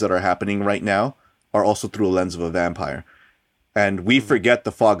stories that are happening right now are also through a lens of a vampire. And we forget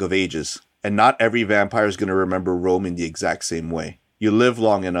the fog of ages. And not every vampire is going to remember Rome in the exact same way. You live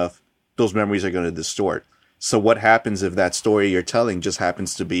long enough, those memories are going to distort. So what happens if that story you're telling just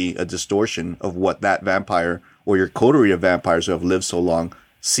happens to be a distortion of what that vampire or your coterie of vampires who have lived so long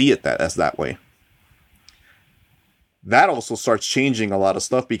see it as that way? That also starts changing a lot of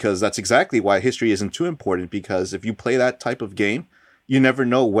stuff, because that's exactly why history isn't too important, because if you play that type of game, you never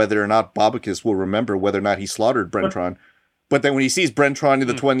know whether or not Bobicus will remember whether or not he slaughtered Brentron. But then when he sees Brentron in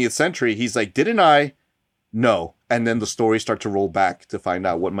the 20th century, he's like, didn't I? No. And then the stories start to roll back to find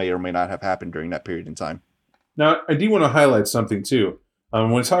out what may or may not have happened during that period in time. Now, I do want to highlight something, too.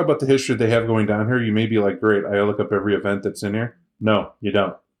 When we talk about the history they have going down here, you may be like, great, I look up every event that's in here. No, you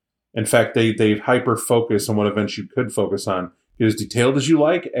don't. In fact, they hyper-focus on what events you could focus on. Get as detailed as you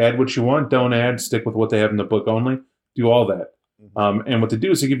like, add what you want, don't add, stick with what they have in the book only, do all that. And what they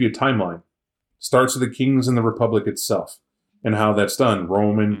do is they give you a timeline. Starts with the Kings and the Republic itself, and how that's done.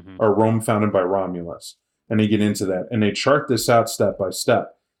 Rome founded by Romulus. And they get into that. And they chart this out step by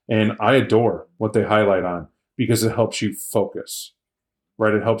step. And I adore what they highlight on, because it helps you focus.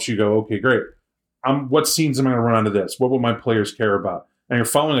 Right? It helps you go, okay, great. What scenes am I going to run onto this? What will my players care about? And you're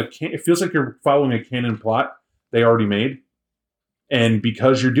following it feels like you're following a canon plot they already made. And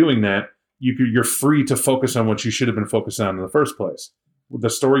because you're doing that, you're free to focus on what you should have been focused on in the first place. The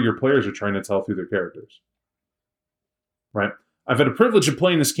story your players are trying to tell through their characters. Right? I've had a privilege of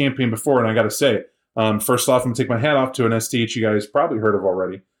playing this campaign before, and I got to say, first off, I'm going to take my hat off to an STH you guys probably heard of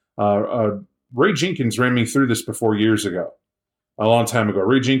already. Ray Jenkins ran me through this before years ago. A long time ago.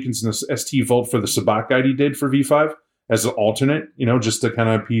 Ray Jenkins and the ST Vault for the Sabbat guide he did for V5 as an alternate, just to kind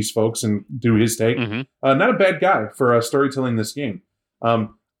of appease folks and do his take. Not a bad guy for storytelling this game.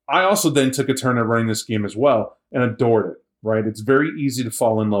 I also then took a turn at running this game as well and adored it, right? It's very easy to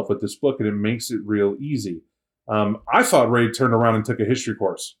fall in love with this book, and it makes it real easy. I thought Ray turned around and took a history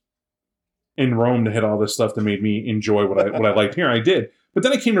course in Rome to hit all this stuff that made me enjoy what I liked here. I did. But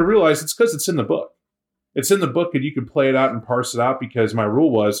then I came to realize it's because it's in the book. It's in the book, and you can play it out and parse it out, because my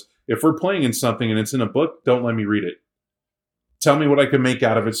rule was, if we're playing in something and it's in a book, don't let me read it. Tell me what I can make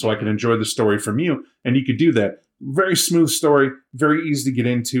out of it so I can enjoy the story from you. And you could do that. Very smooth story, very easy to get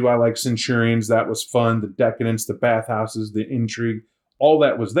into. I like Centurions. That was fun. The decadence, the bathhouses, the intrigue, all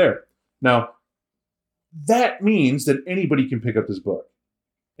that was there. Now, that means that anybody can pick up this book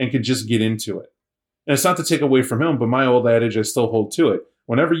and can just get into it. And it's not to take away from him, but my old adage, I still hold to it.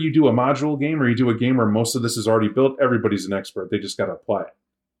 Whenever you do a module game or you do a game where most of this is already built, everybody's an expert. They just got to apply it.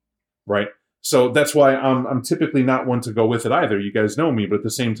 Right? So that's why I'm typically not one to go with it either. You guys know me, but at the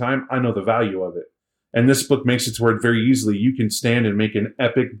same time, I know the value of it. And this book makes it to where very easily you can stand and make an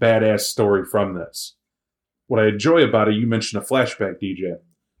epic, badass story from this. What I enjoy about it, you mentioned a flashback, DJ.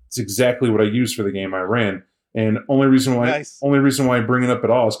 It's exactly what I used for the game I ran. And only reason why I bring it up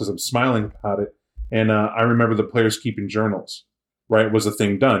at all is because I'm smiling about it. And I remember the players keeping journals, right? Was a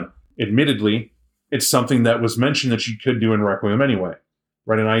thing done. Admittedly, it's something that was mentioned that you could do in Requiem anyway.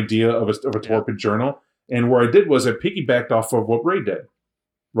 Right, an idea of a torpid journal. And where I did was I piggybacked off of what Ray did.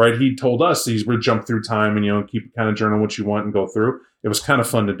 Right, he told us he would jump through time and keep kind of journal what you want and go through. It was kind of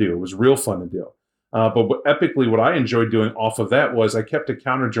fun to do. It was real fun to do. But epically, what I enjoyed doing off of that was I kept a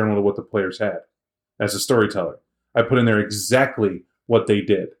counter journal to what the players had as a storyteller. I put in there exactly what they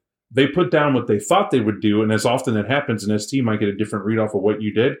did. They put down what they thought they would do, and as often that happens, an ST might get a different read off of what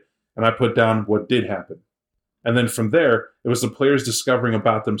you did, and I put down what did happen. And then from there, it was the players discovering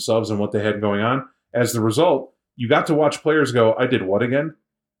about themselves and what they had going on. As the result, you got to watch players go, I did what again?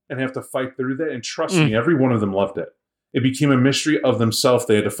 And have to fight through that. And trust me, every one of them loved it. It became a mystery of themselves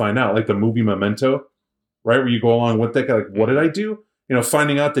they had to find out. Like the movie Memento, right? Where you go along with that guy, like, what did I do?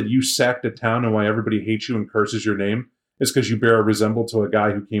 Finding out that you sacked a town and why everybody hates you and curses your name is because you bear a resemblance to a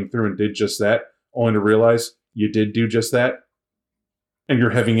guy who came through and did just that, only to realize you did do just that, and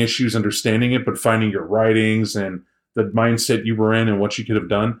you're having issues understanding it, but finding your writings and the mindset you were in and what you could have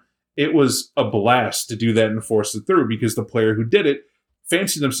done, it was a blast to do that and force it through, because the player who did it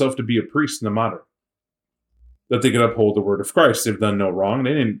fancied themselves to be a priest in the modern. That they could uphold the word of Christ. They've done no wrong.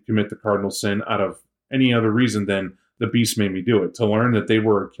 They didn't commit the cardinal sin out of any other reason than the beast made me do it. To learn that they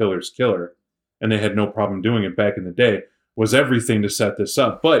were a killer's killer, and they had no problem doing it back in the day, was everything to set this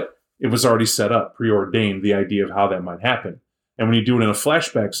up. But it was already set up, preordained, the idea of how that might happen. And when you do it in a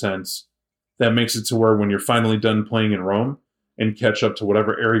flashback sense, that makes it to where when you're finally done playing in Rome and catch up to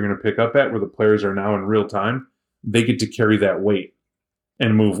whatever area you're going to pick up at, where the players are now in real time, they get to carry that weight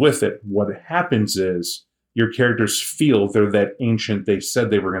and move with it. What happens is your characters feel they're that ancient they said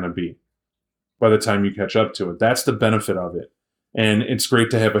they were going to be by the time you catch up to it. That's the benefit of it. And it's great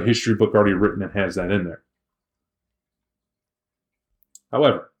to have a history book already written that has that in there.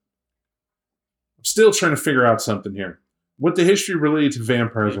 However, I'm still trying to figure out something here. With the history related to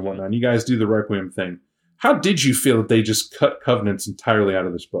vampires and whatnot, you guys do the Requiem thing. How did you feel that they just cut covenants entirely out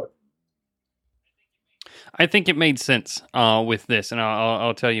of this book? I think it made sense with this, and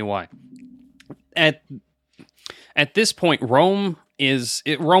I'll tell you why. At this point, Rome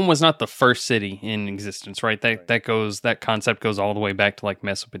was not the first city in existence, right? That concept goes all the way back to like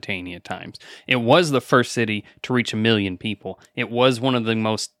Mesopotamia times. It was the first city to reach 1 million people. It was one of the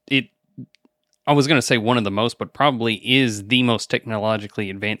most. I was going to say one of the most, but probably is the most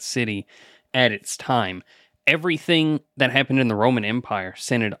technologically advanced city at its time. Everything that happened in the Roman Empire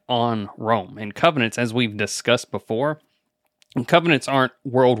centered on Rome. And covenants, as we've discussed before, covenants aren't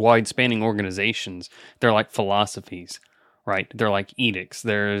worldwide spanning organizations. They're like philosophies, right? They're like edicts.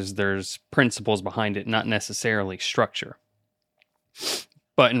 There's principles behind it, not necessarily structure.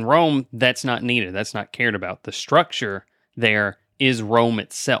 But in Rome, that's not needed. That's not cared about. The structure there is Rome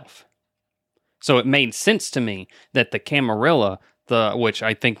itself. So it made sense to me that the Camarilla, which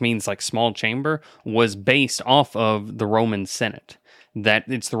I think means like small chamber, was based off of the Roman Senate. That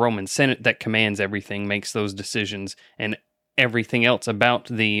it's the Roman Senate that commands everything, makes those decisions, and everything else about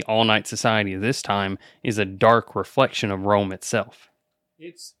the all-night society of this time is a dark reflection of Rome itself.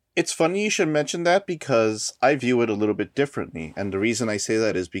 It's funny you should mention that, because I view it a little bit differently. And the reason I say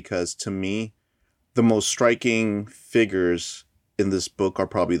that is because, to me, the most striking figures in this book are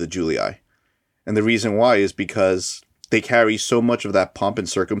probably the Julii. And the reason why is because they carry so much of that pomp and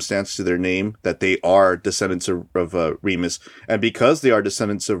circumstance to their name that they are descendants of Remus. And because they are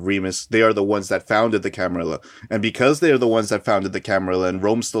descendants of Remus, they are the ones that founded the Camarilla. And because they are the ones that founded the Camarilla and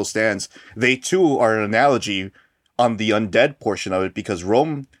Rome still stands, they too are an analogy on the undead portion of it, because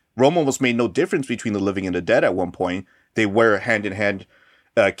Rome almost made no difference between the living and the dead at one point. They were hand-in-hand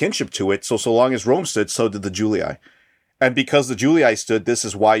kinship to it. So long as Rome stood, so did the Julii. And because the Julii stood, this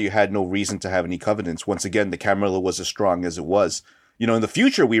is why you had no reason to have any covenants. Once again, the Camarilla was as strong as it was. You know, in the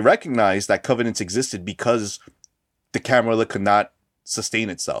future, we recognize that covenants existed because the Camarilla could not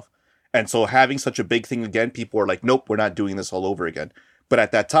sustain itself. And so having such a big thing again, people are like, nope, we're not doing this all over again. But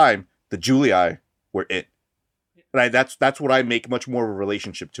at that time, the Julii were it. And that's what I make much more of a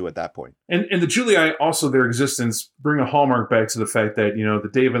relationship to at that point. And the Julii, also their existence, bring a hallmark back to the fact that, you know, the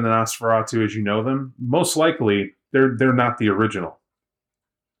David and the Nosferatu, as you know them, most likely they're not the original.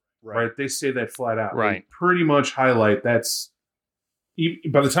 Right? They say that flat out. Right. They pretty much highlight that's,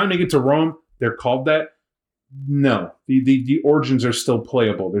 by the time they get to Rome, they're called that. No, the origins are still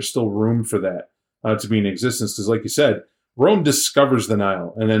playable. There's still room for that to be in existence. Because like you said, Rome discovers the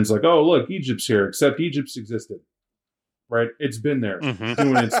Nile and then it's like, oh, look, Egypt's here, except Egypt's existed. Right? It's been there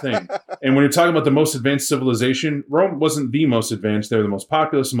doing its thing. And when you're talking about the most advanced civilization, Rome wasn't the most advanced. They were the most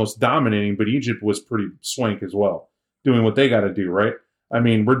populous, the most dominating, but Egypt was pretty swank as well, doing what they got to do, right? I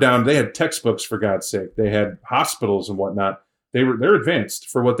mean, they had textbooks, for God's sake. They had hospitals and whatnot. They're advanced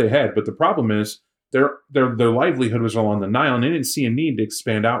for what they had. But the problem is their livelihood was along the Nile, and they didn't see a need to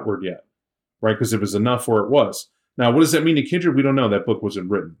expand outward yet, right? Because it was enough where it was. Now, what does that mean to Kindred? We don't know. That book wasn't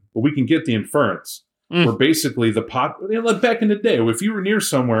written. But we can get the inference. Where basically back in the day, if you were near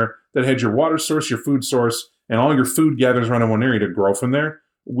somewhere that had your water source, your food source, and all your food gathers around in one area to grow from there,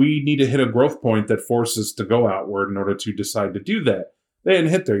 we need to hit a growth point that forces to go outward in order to decide to do that. They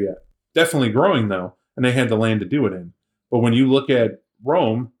hadn't hit there yet. Definitely growing, though, and they had the land to do it in. But when you look at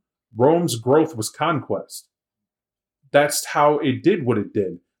Rome, Rome's growth was conquest. That's how it did what it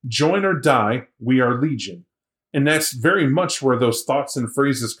did. Join or die, we are legion. And that's very much where those thoughts and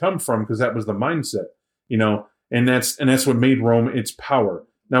phrases come from, because that was the mindset. You know, and that's what made Rome its power.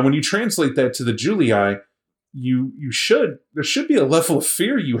 Now, when you translate that to the Julii, there should be a level of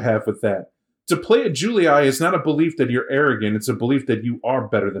fear you have with that. To play a Julii is not a belief that you're arrogant. It's a belief that you are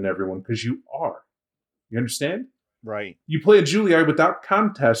better than everyone, because you are. You understand? Right. You play a Julii without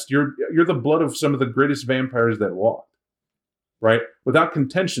contest. You're the blood of some of the greatest vampires that walked, right? Without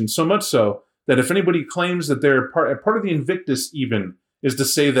contention. So much so that if anybody claims that they're part of the Invictus, even is to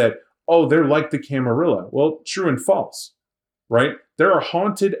say that, oh, they're like the Camarilla. Well, true and false, right? There are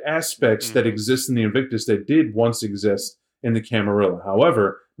haunted aspects that exist in the Invictus that did once exist in the Camarilla.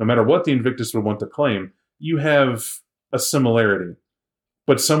 However, no matter what the Invictus would want to claim, you have a similarity.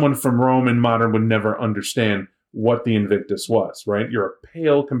 But someone from Rome in modern would never understand what the Invictus was, right? You're a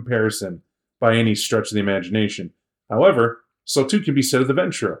pale comparison by any stretch of the imagination. However, so too can be said of the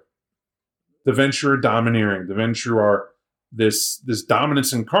Ventura. The Ventura are domineering. The Ventura are this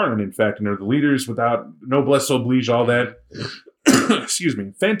dominance incarnate, in fact, and they're the leaders without noblesse oblige, all that. Excuse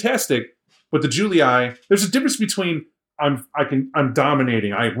me. Fantastic. But the Julii, there's a difference between I'm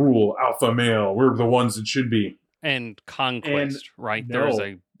dominating, I rule, alpha male, we're the ones that should be. And conquest, right? No, There's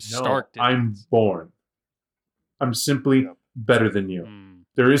a stark difference. I'm born. I'm simply better than you.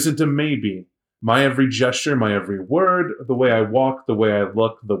 There isn't a maybe. My every gesture, my every word, the way I walk, the way I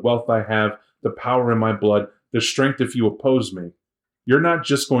look, the wealth I have, the power in my blood, the strength if you oppose me. You're not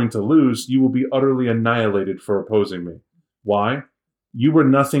just going to lose, you will be utterly annihilated for opposing me. Why? You were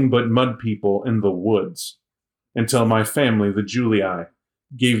nothing but mud people in the woods until my family, the Julii,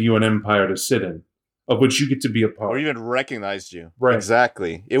 gave you an empire to sit in, of which you get to be a part. Or even recognized you. Right.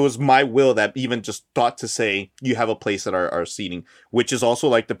 Exactly. It was my will that even just thought to say, you have a place at our seating, which is also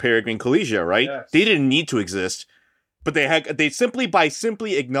like the Peregrine Collegia, right? Yes. They didn't need to exist, but they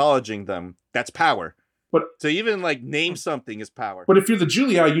simply acknowledging them, that's power. But to even like name something is power. But if you're the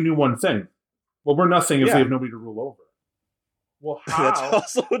Julii, you knew one thing. Well, we're nothing if we have nobody to rule over. Well, how?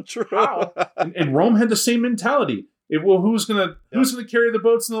 That's also true. How? And Rome had the same mentality. Who's gonna carry the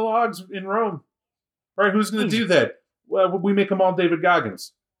boats and the logs in Rome? Right? Who's gonna do that? Well, we make them all David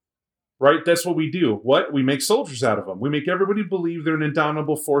Goggins. Right? That's what we do. What? We make soldiers out of them. We make everybody believe they're an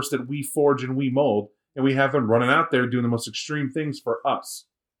indomitable force that we forge and we mold, and we have them running out there doing the most extreme things for us.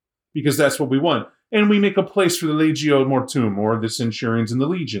 Because that's what we want. And we make a place for the Legio Mortuum, or the Centurions and the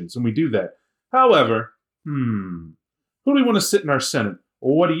Legions, and we do that. However, who do we want to sit in our Senate?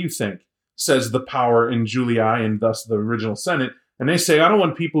 Well, what do you think? Says the power in Julii and thus the original Senate. And they say, I don't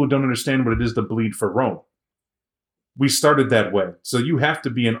want people who don't understand what it is to bleed for Rome. We started that way. So you have to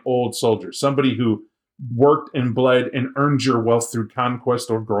be an old soldier, somebody who worked and bled and earned your wealth through conquest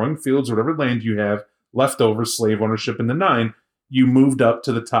or growing fields, whatever land you have, leftover slave ownership in the 9, you moved up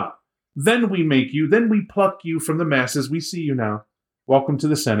to the top. Then we pluck you from the masses. We see you now. Welcome to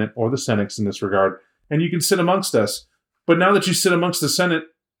the Senate, or the Senex in this regard. And you can sit amongst us. But now that you sit amongst the Senate,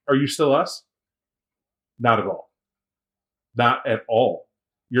 are you still us? Not at all. Not at all.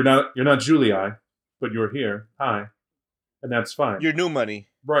 You're not Julii, but you're here. Hi. And that's fine. Your new money.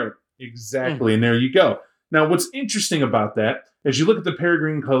 Right. Exactly. And there you go. Now, what's interesting about that, as you look at the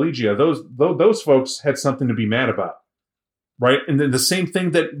Peregrine Collegia, those folks had something to be mad about. Right? And then the same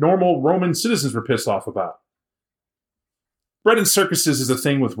thing that normal Roman citizens were pissed off about. Bread and circuses is a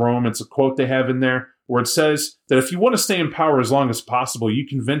thing with Rome. It's a quote they have in there where it says that if you want to stay in power as long as possible, you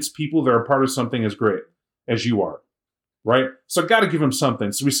convince people they're a part of something as great as you are. Right? So I've got to give them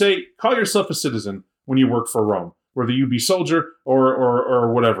something. So we say, call yourself a citizen when you work for Rome, whether you be soldier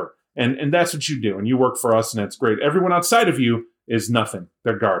or whatever. And that's what you do. And you work for us, and that's great. Everyone outside of you is nothing.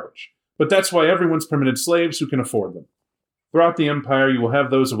 They're garbage. But that's why everyone's permitted slaves who can afford them. Throughout the empire, you will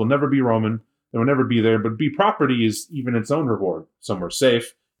have those that will never be Roman. They will never be there. But be property is even its own reward. Somewhere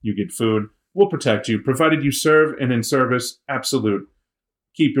safe. You get food. We'll protect you, provided you serve, and in service, absolute.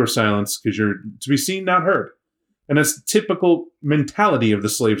 Keep your silence, because you're to be seen, not heard. And that's the typical mentality of the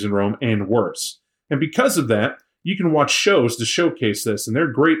slaves in Rome, and worse. And because of that, you can watch shows to showcase this, and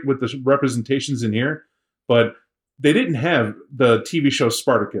they're great with the representations in here, but they didn't have the TV show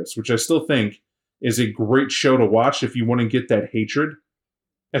Spartacus, which I still think is a great show to watch if you want to get that hatred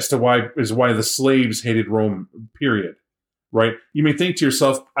as to why the slaves hated Rome, period. Right? You may think to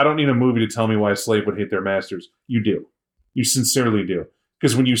yourself, I don't need a movie to tell me why a slave would hate their masters. You do. You sincerely do.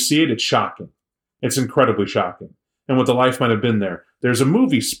 Because when you see it, it's shocking. It's incredibly shocking. And what the life might have been there. There's a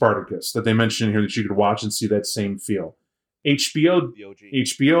movie, Spartacus, that they mention in here that you could watch and see that same feel. HBO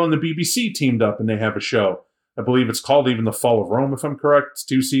and the BBC teamed up, and they have a show. I believe it's called even The Fall of Rome, if I'm correct. It's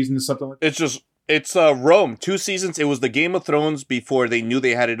 2 seasons, something like that. It's Rome, 2 seasons. It was the Game of Thrones before they knew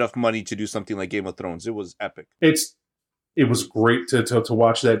they had enough money to do something like Game of Thrones. It was epic. It was great to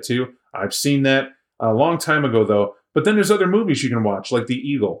watch that too. I've seen that a long time ago, though. But then there's other movies you can watch, like The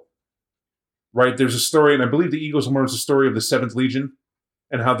Eagle. Right? There's a story, and I believe The Eagle's more is a story of the 7th Legion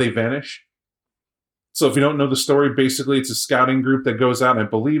and how they vanish. So if you don't know the story, basically it's a scouting group that goes out, and I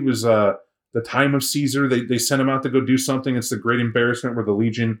believe it was the time of Caesar. They sent him out to go do something. It's the great embarrassment where the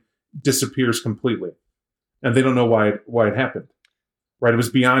Legion disappears completely. And they don't know why it happened. Right? It was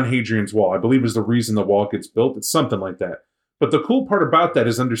beyond Hadrian's Wall. I believe is the reason the wall gets built. It's something like that. But the cool part about that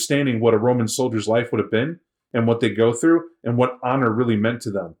is understanding what a Roman soldier's life would have been and what they go through and what honor really meant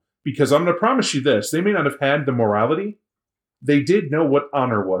to them. Because I'm going to promise you this, they may not have had the morality. They did know what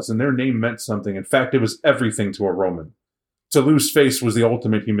honor was, and their name meant something. In fact, it was everything to a Roman. To lose face was the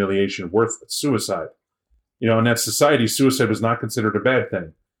ultimate humiliation, worth suicide. You know, in that society, suicide was not considered a bad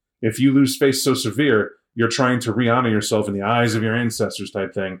thing. If you lose face so severe, you're trying to re-honor yourself in the eyes of your ancestors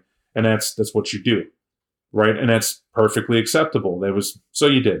type thing, and that's what you do, right? And that's perfectly acceptable. So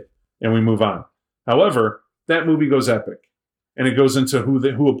you did, and we move on. However, that movie goes epic, and it goes into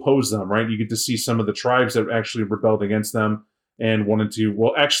who opposed them, right? You get to see some of the tribes that actually rebelled against them and wanted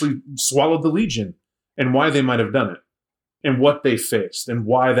to, actually swallow the Legion, and why they might have done it, and what they faced, and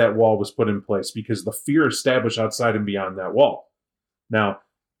why that wall was put in place, because the fear established outside and beyond that wall. Now,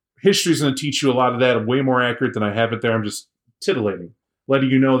 history is going to teach you a lot of that, way more accurate than I have it there. I'm just titillating, letting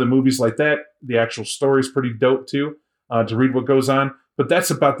you know that movies like that, the actual story is pretty dope too, to read what goes on. But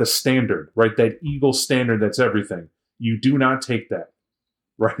that's about the standard, right? That eagle standard, that's everything. You do not take that,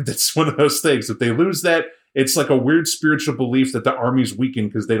 right? That's one of those things. If they lose that, it's like a weird spiritual belief that the army's weakened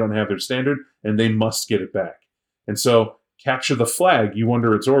because they don't have their standard and they must get it back. And so capture the flag, you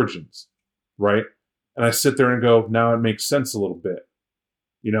wonder its origins, right? And I sit there and go, now it makes sense a little bit.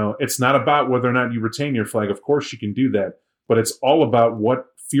 You know, it's not about whether or not you retain your flag. Of course you can do that. But it's all about what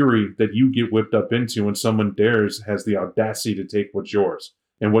fury that you get whipped up into when someone has the audacity to take what's yours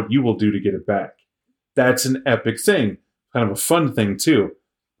and what you will do to get it back. That's an epic thing. Kind of a fun thing, too.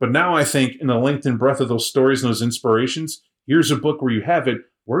 But now I think in the length and breadth of those stories and those inspirations, here's a book where you have it.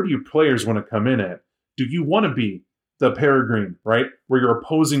 Where do your players want to come in at? Do you want to be the Peregrine, right? Where you're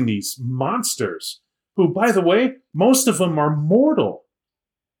opposing these monsters who, by the way, most of them are mortal,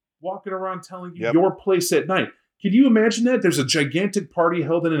 walking around telling you your place at night. Can you imagine that? There's a gigantic party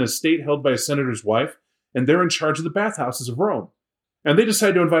held in an estate held by a senator's wife, and they're in charge of the bathhouses of Rome. And they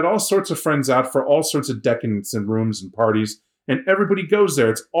decide to invite all sorts of friends out for all sorts of decadence and rooms and parties, and everybody goes there.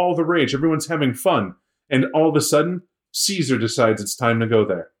 It's all the rage. Everyone's having fun. And all of a sudden, Caesar decides it's time to go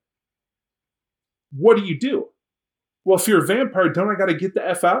there. What do you do? Well, if you're a vampire, don't I got to get the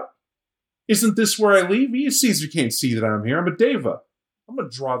F out? Isn't this where I leave? Caesar can't see that I'm here. I'm a Deva. I'm going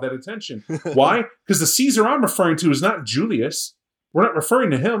to draw that attention. Why? Because the Caesar I'm referring to is not Julius. We're not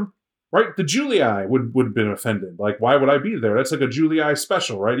referring to him, right? The Julii would have been offended. Like, why would I be there? That's like a Julii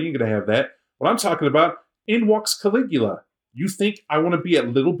special, right? You ain't going to have that. What I'm talking about, in walks Caligula. You think I want to be at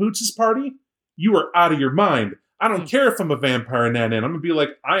Little Boots' party? You are out of your mind. I don't care if I'm a vampire in that end. I'm going to be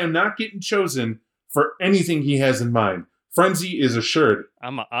like, I am not getting chosen for anything he has in mind. Frenzy is assured.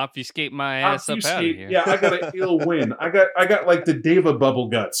 I'm gonna obfuscate my ass up out of here. Yeah, I got an ill win. I got like the Deva bubble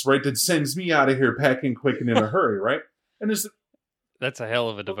guts, right? That sends me out of here packing quick and in a hurry, right? And that's a hell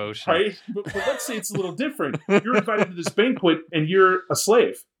of a devotion, right? But let's say it's a little different. You're invited to this banquet and you're a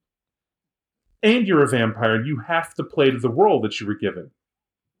slave, and you're a vampire. And you have to play to the role that you were given.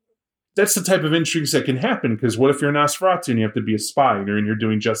 That's the type of intrigues that can happen. Because what if you're Nosferatu and you have to be a spy and you're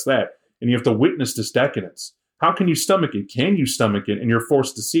doing just that, and you have to witness this decadence? How can you stomach it? Can you stomach it? And you're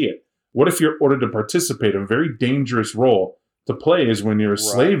forced to see it. What if you're ordered to participate in a very dangerous role to play is when you're a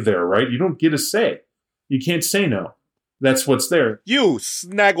slave there, right? You don't get a say. You can't say no. That's what's there. You,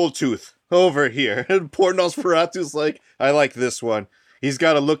 Snaggletooth, over here. And poor Nosferatu's like, I like this one. He's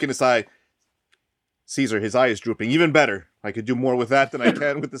got a look in his eye. Caesar, his eye is drooping. Even better. I could do more with that than I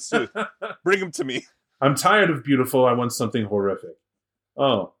can with the suit. Bring him to me. I'm tired of beautiful. I want something horrific.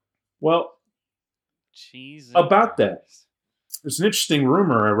 Oh, well... About that, there's an interesting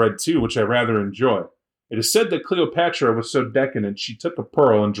rumor I read too, which I rather enjoy. It is said that Cleopatra was so decadent she took a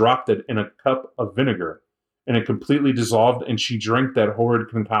pearl and dropped it in a cup of vinegar, and it completely dissolved, and she drank that horrid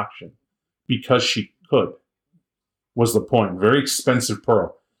concoction because she could. Was the point? Very expensive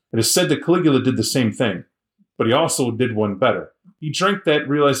pearl. It is said that Caligula did the same thing, but he also did one better. He drank that,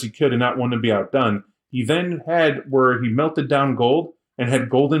 realized he could, and not want to be outdone. He then had where he melted down gold and had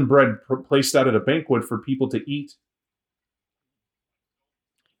golden bread placed out at a banquet for people to eat.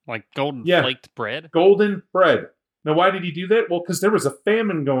 Like golden flaked bread? Golden bread. Now, why did he do that? Well, because there was a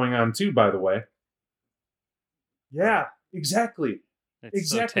famine going on too, by the way. Yeah, exactly.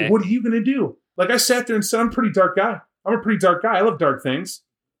 Exactly. So what are you going to do? Like I sat there and said, I'm a pretty dark guy. I'm a pretty dark guy. I love dark things.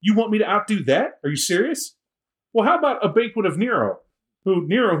 You want me to outdo that? Are you serious? Well, how about a banquet of Nero?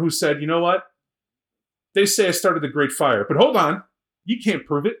 Who said, you know what? They say I started the Great Fire. But hold on. You can't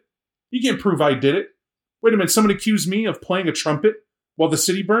prove it. You can't prove I did it. Wait a minute. Someone accused me of playing a trumpet while the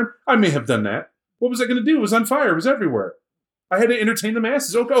city burned? I may have done that. What was I going to do? It was on fire. It was everywhere. I had to entertain the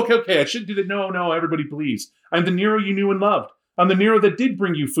masses. Okay. I shouldn't do that. No, everybody please. I'm the Nero you knew and loved. I'm the Nero that did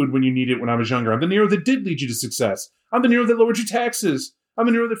bring you food when you needed it when I was younger. I'm the Nero that did lead you to success. I'm the Nero that lowered your taxes. I'm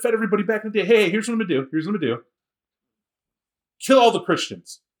the Nero that fed everybody back in the day. Hey, here's what I'm going to do. Kill all the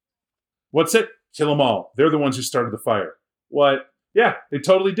Christians. What's it? Kill them all. They're the ones who started the fire. What? Yeah, they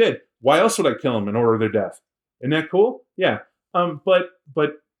totally did. Why else would I kill them in order of their death? Isn't that cool? Yeah. But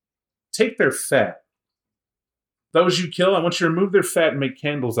take their fat. Those you kill, I want you to remove their fat and make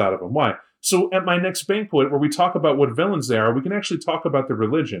candles out of them. Why? So at my next banquet, where we talk about what villains they are, we can actually talk about their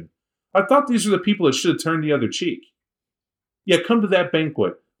religion. I thought these were the people that should have turned the other cheek. Yeah, come to that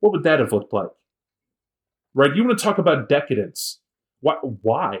banquet. What would that have looked like? Right? You want to talk about decadence.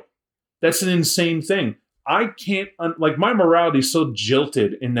 Why? That's an insane thing. I can't, my morality is so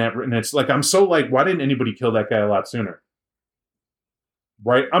jilted in that, and it's like, I'm so like, why didn't anybody kill that guy a lot sooner?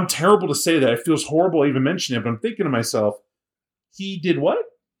 Right? I'm terrible to say that. It feels horrible even mentioning it, but I'm thinking to myself, he did what?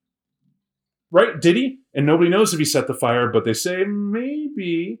 Right? Did he? And nobody knows if he set the fire, but they say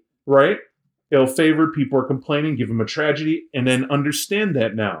maybe, right? Ill-favored, people are complaining, give him a tragedy, and then understand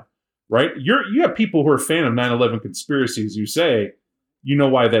that now, right? You have people who are a fan of 9/11 conspiracies. You say, you know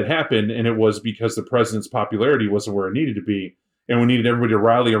why that happened, and it was because the president's popularity wasn't where it needed to be, and we needed everybody to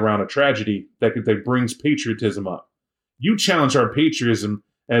rally around a tragedy that brings patriotism up. You challenge our patriotism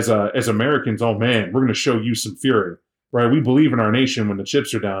as Americans. Oh man, we're going to show you some fury, right? We believe in our nation when the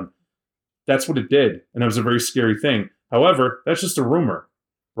chips are down. That's what it did, and it was a very scary thing. However, that's just a rumor,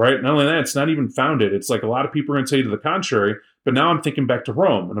 right? Not only that, it's not even founded. It's like a lot of people are going to tell you to the contrary, but now I'm thinking back to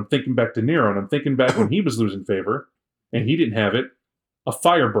Rome, and I'm thinking back to Nero, and I'm thinking back when he was losing favor, and he didn't have it. A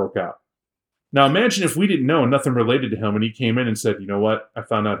fire broke out. Now imagine if we didn't know nothing related to him, and he came in and said, you know what? I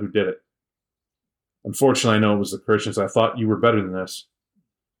found out who did it. Unfortunately, I know it was the Christians. I thought you were better than this.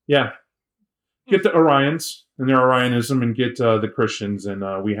 Yeah. Get the Orions and their Orionism and get the Christians,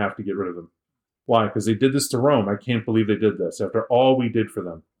 and we have to get rid of them. Why? Because they did this to Rome. I can't believe they did this after all we did for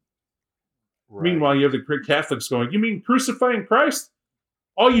them. Right. Meanwhile, you have the Catholics going, you mean crucifying Christ?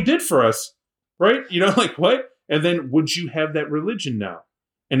 All you did for us, right? You know, like what? And then would you have that religion now?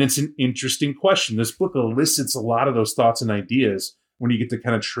 And it's an interesting question. This book elicits a lot of those thoughts and ideas when you get to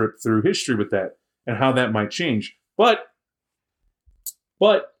kind of trip through history with that and how that might change. But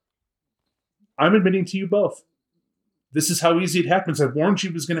I'm admitting to you both, this is how easy it happens. I warned you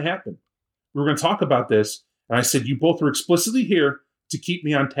it was going to happen. We were going to talk about this, and I said you both were explicitly here to keep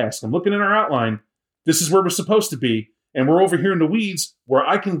me on task. I'm looking at our outline. This is where we're supposed to be, and we're over here in the weeds where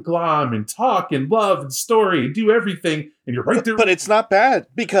I can glom and talk and love and story and do everything, and you're right there. But it's not bad,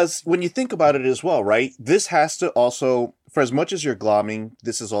 because when you think about it as well, right? This has to also, for as much as you're glomming,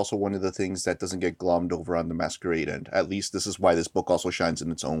 this is also one of the things that doesn't get glommed over on the Masquerade end. At least this is why this book also shines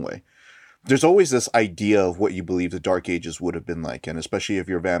in its own way. There's always this idea of what you believe the Dark Ages would have been like, and especially if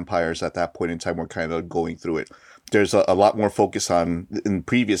your vampires at that point in time were kind of going through it. There's a lot more focus on, in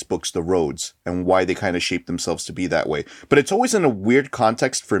previous books, the roads and why they kind of shaped themselves to be that way. But it's always in a weird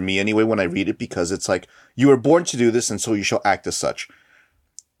context for me anyway when I read it, because it's like, you were born to do this and so you shall act as such.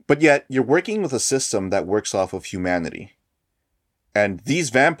 But yet, you're working with a system that works off of humanity. And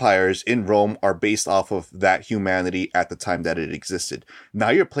these vampires in Rome are based off of that humanity at the time that it existed. Now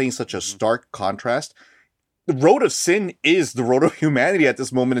you're playing such a stark contrast. The road of sin is the road of humanity at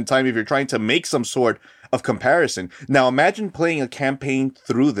this moment in time if you're trying to make some sort of comparison. Now imagine playing a campaign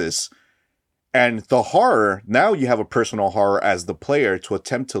through this, and the horror, now you have a personal horror as the player to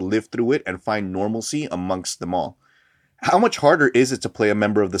attempt to live through it and find normalcy amongst them all. How much harder is it to play a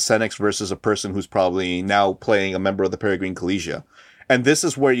member of the Senex versus a person who's probably now playing a member of the Peregrine Collegia? And this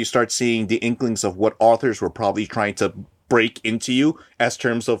is where you start seeing the inklings of what authors were probably trying to break into you as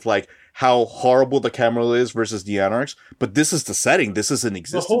terms of like how horrible the Camarilla is versus the Anarchs. But this is the setting. This is an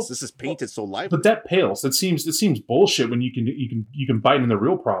existence. This is painted so lively. But that pales. It seems bullshit when you can bite in the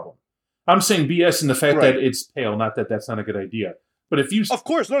real problem. I'm saying BS in the fact that it's pale, not that that's not a good idea. But if you, of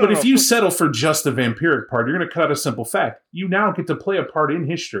course, if you settle for just the vampiric part, you're going to cut out a simple fact. You now get to play a part in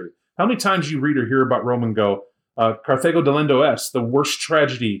history. How many times do you read or hear about Rome and go, Carthago delendo est, the worst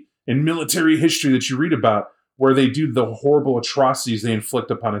tragedy in military history that you read about, where they do the horrible atrocities they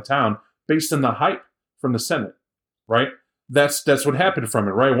inflict upon a town based on the hype from the Senate, right? That's what happened from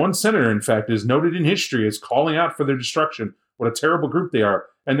it, right? One senator, in fact, is noted in history as calling out for their destruction. What a terrible group they are.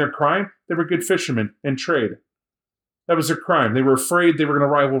 And their crime, they were good fishermen and trade. That was their crime. They were afraid they were going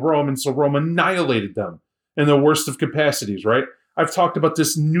to rival Rome, and so Rome annihilated them in the worst of capacities, right? I've talked about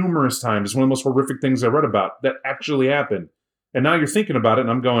this numerous times. It's one of the most horrific things I read about that actually happened. And now you're thinking about it, and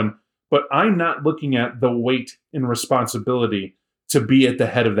I'm going, but I'm not looking at the weight and responsibility to be at the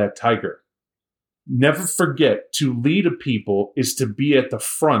head of that tiger. Never forget, to lead a people is to be at the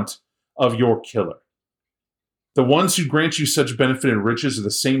front of your killer. The ones who grant you such benefit and riches are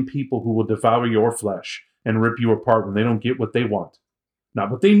the same people who will devour your flesh and rip you apart when they don't get what they want.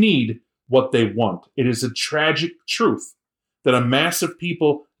 Not what they need, what they want. It is a tragic truth that a mass of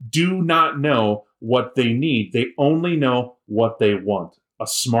people do not know what they need. They only know what they want. A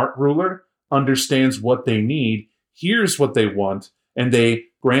smart ruler understands what they need, hears what they want, and they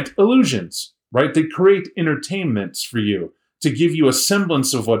grant illusions, right? They create entertainments for you to give you a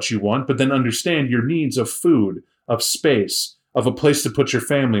semblance of what you want, but then understand your needs of food, of space, of a place to put your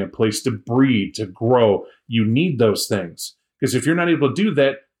family, a place to breed, to grow. You need those things. Because if you're not able to do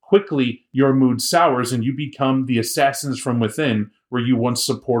that, quickly your mood sours and you become the assassins from within where you once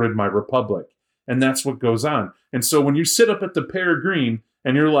supported my republic. And that's what goes on. And so when you sit up at the Peregrine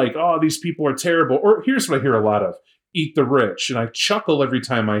and you're like, oh, these people are terrible, or here's what I hear a lot of, eat the rich. And I chuckle every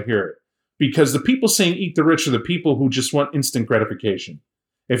time I hear it. Because the people saying eat the rich are the people who just want instant gratification.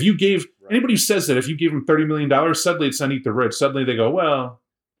 If you gave, anybody who says that, if you gave them $30 million, suddenly it's not eat the rich. Suddenly they go, well,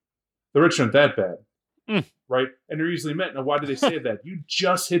 the rich aren't that bad. Right? And they're easily met. Now, why do they say that? You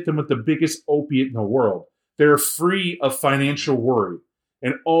just hit them with the biggest opiate in the world. They're free of financial worry.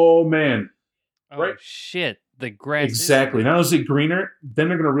 And oh, man. Oh, shit. The grass. Exactly. Not only is it greener, then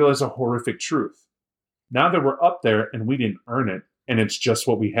they're going to realize a horrific truth. Now that we're up there and we didn't earn it, and it's just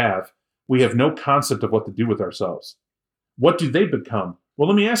what we have no concept of what to do with ourselves. What do they become? Well,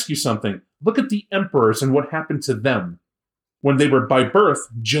 let me ask you something. Look at the emperors and what happened to them when they were by birth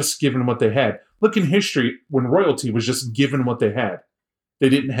just given what they had. Look in history when royalty was just given what they had. They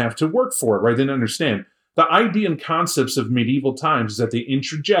didn't have to work for it, right? They didn't understand. The idea and concepts of medieval times is that they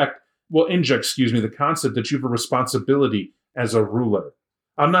inject the concept that you have a responsibility as a ruler.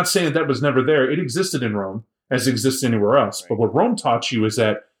 I'm not saying that was never there. It existed in Rome as it exists anywhere else. Right. But what Rome taught you is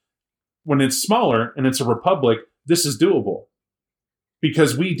that when it's smaller and it's a republic, this is doable.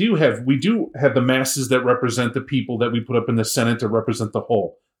 Because we do have the masses that represent the people that we put up in the Senate to represent the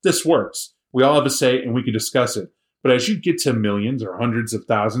whole. This works. We all have a say and we can discuss it. But as you get to millions or hundreds of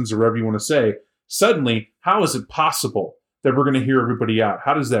thousands or whatever you want to say, suddenly, how is it possible that we're going to hear everybody out?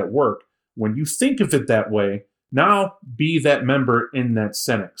 How does that work? When you think of it that way, now be that member in that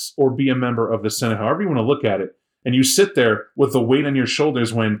Senate or be a member of the Senate, however you want to look at it. And you sit there with the weight on your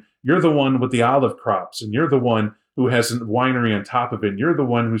shoulders when you're the one with the olive crops and you're the one who has a winery on top of it. And you're the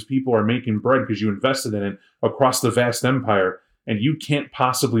one whose people are making bread because you invested in it across the vast empire. And you can't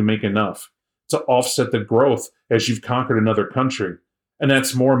possibly make enough to offset the growth as you've conquered another country. And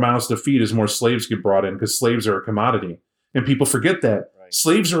that's more mouths to feed as more slaves get brought in because slaves are a commodity. And people forget that. Right.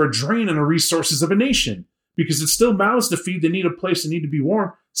 Slaves are a drain on the resources of a nation because it's still mouths to feed. They need a place. They need to be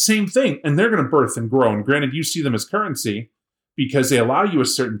warm. Same thing. And they're going to birth and grow. And granted, you see them as currency because they allow you a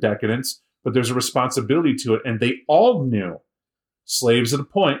certain decadence, but there's a responsibility to it. And they all knew slaves at a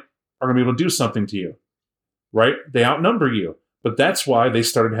point are going to be able to do something to you, right? They outnumber you. But that's why they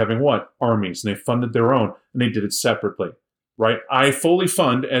started having what? Armies. And they funded their own. And they did it separately, right? I fully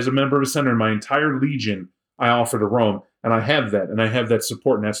fund, as a member of a senator, my entire legion I offer to Rome. And I have that. And I have that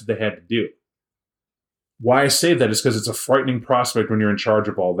support. And that's what they had to do. Why I say that is because it's a frightening prospect when you're in charge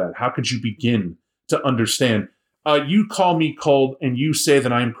of all that. How could you begin to understand? You call me cold and you say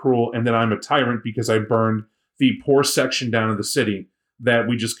that I'm cruel and that I'm a tyrant because I burned the poor section down of the city that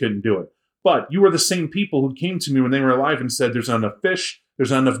we just couldn't do it. But you are the same people who came to me when they were alive and said there's not enough fish,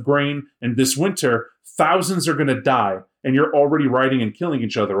 there's not enough grain, and this winter thousands are going to die, and you're already rioting and killing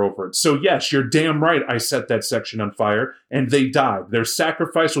each other over it. So yes, you're damn right I set that section on fire, and they died. Their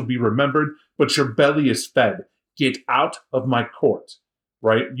sacrifice will be remembered, but your belly is fed. Get out of my court,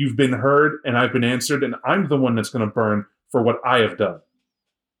 right? You've been heard, and I've been answered, and I'm the one that's going to burn for what I have done.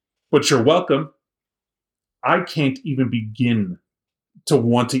 But you're welcome. I can't even begin to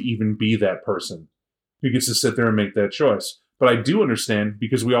want to even be that person who gets to sit there and make that choice. But I do understand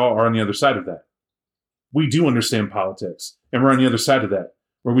because we all are on the other side of that. We do understand politics, and we're on the other side of that,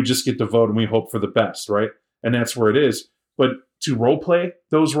 where we just get to vote and we hope for the best, right? And that's where it is. But to role play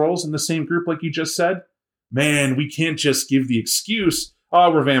those roles in the same group, like you just said, man, we can't just give the excuse,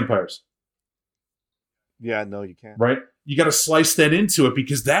 oh, we're vampires. Yeah, no, you can't. Right? You got to slice that into it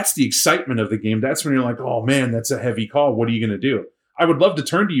because that's the excitement of the game. That's when you're like, oh man, that's a heavy call. What are you going to do? I would love to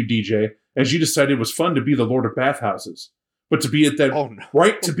turn to you, DJ, as you decided it was fun to be the Lord of Bathhouses. But to be at that,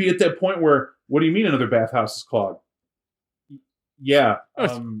 right? To be at that point where, what do you mean another bathhouse is clogged? Yeah.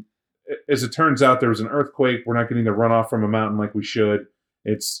 As it turns out, there was an earthquake. We're not getting the runoff from a mountain like we should.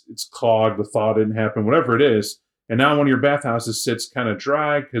 It's clogged. The thaw didn't happen, whatever it is. And now one of your bathhouses sits kind of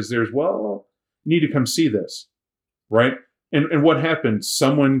dry because you need to come see this, right? And what happened?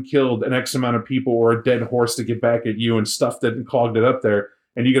 Someone killed an X amount of people or a dead horse to get back at you and stuffed it and clogged it up there.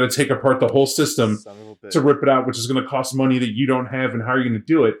 And you got to take apart the whole system to rip it out, which is going to cost money that you don't have. And how are you going to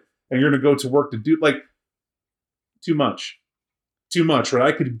do it? And you're going to go to work to do, like, too much, right?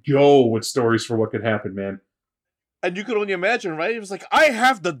 I could go with stories for what could happen, man. And you could only imagine, right? It was like, I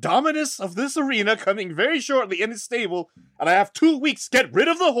have the dominus of this arena coming very shortly in its stable, and I have 2 weeks. Get rid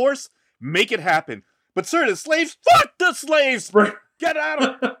of the horse, make it happen. But sir, the slaves, fuck the slaves! Right. Get out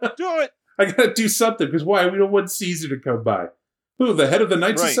of it! Do it! I got to do something, because why? We don't want Caesar to come by. Who, the head of the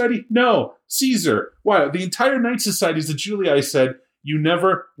Knight Right. Society? No, Caesar. Why? The entire Knight Society is the Julii said, you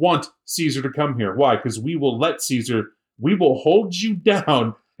never want Caesar to come here. Why? Because we will let Caesar, we will hold you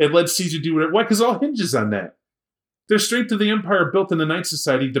down and let Caesar do whatever. Why? Because it all hinges on that. Their strength of the empire built in the Knight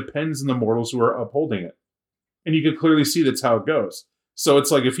Society depends on the mortals who are upholding it. And you can clearly see that's how it goes. So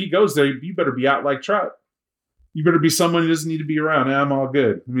it's like, if he goes there, you better be out like trout. You better be someone who doesn't need to be around. I'm all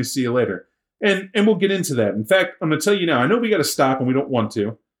good. Let me see you later. And we'll get into that. In fact, I'm going to tell you now, I know we got to stop and we don't want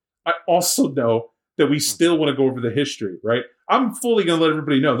to. I also know that we still want to go over the history, right? I'm fully going to let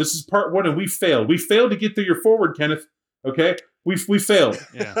everybody know this is part 1 and we failed. We failed to get through your forward, Kenneth. Okay? We failed.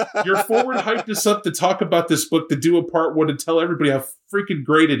 Yeah. Your forward hyped us up to talk about this book, to do a part 1, to tell everybody how freaking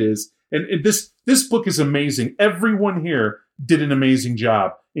great it is. And this book is amazing. Everyone here did an amazing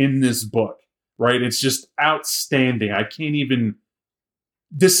job in this book, right? It's just outstanding. I can't even...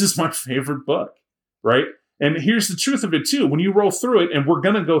 This is my favorite book, right? And here's the truth of it, too. When you roll through it, and we're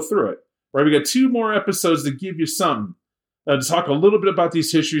going to go through it, right? We got 2 more episodes to give you something, to talk a little bit about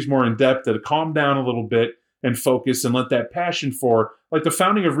these histories more in depth, to calm down a little bit and focus and let that passion for, like, the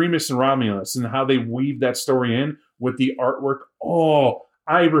founding of Remus and Romulus and how they weave that story in with the artwork. Oh,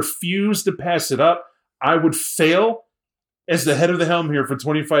 I refuse to pass it up. I would fail as the head of the helm here for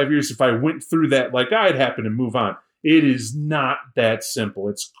 25 years if I went through that like I'd happen and move on. It is not that simple.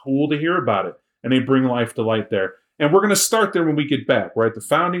 It's cool to hear about it, and they bring life to light there. And we're going to start there when we get back, right? The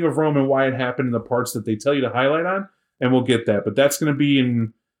founding of Rome and why it happened and the parts that they tell you to highlight on, and we'll get that. But that's going to be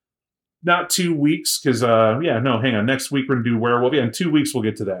in not 2 weeks, because, hang on. Next week we're going to do Werewolf. Yeah, in 2 weeks we'll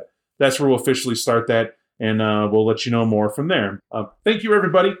get to that. That's where we'll officially start that, and we'll let you know more from there. Thank you,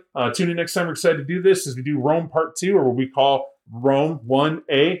 everybody. Tune in next time. We're excited to do this as we do Rome Part 2, or what we call Rome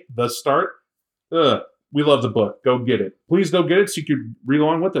 1A, The Start. We love the book. Go get it. Please go get it so you can read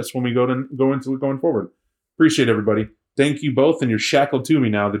along with us when we go into it going forward. Appreciate everybody. Thank you both, and you're shackled to me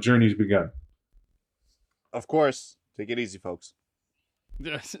now. The journey's begun. Of course. Take it easy, folks.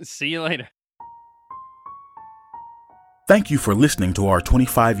 See you later. Thank you for listening to our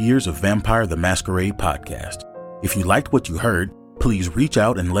 25 Years of Vampire the Masquerade podcast. If you liked what you heard, please reach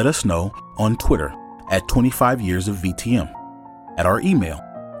out and let us know on Twitter at 25 Years of VTM, at our email,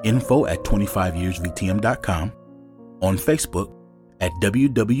 info@25yearsvtm.com, on Facebook at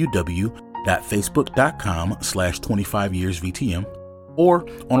www.facebook.com/25yearsvtm, or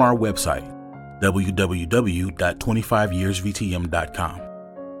on our website, www.25yearsvtm.com.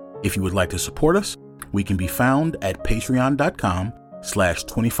 If you would like to support us, we can be found at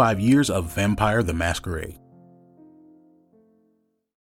patreon.com/25 Years of Vampire the Masquerade.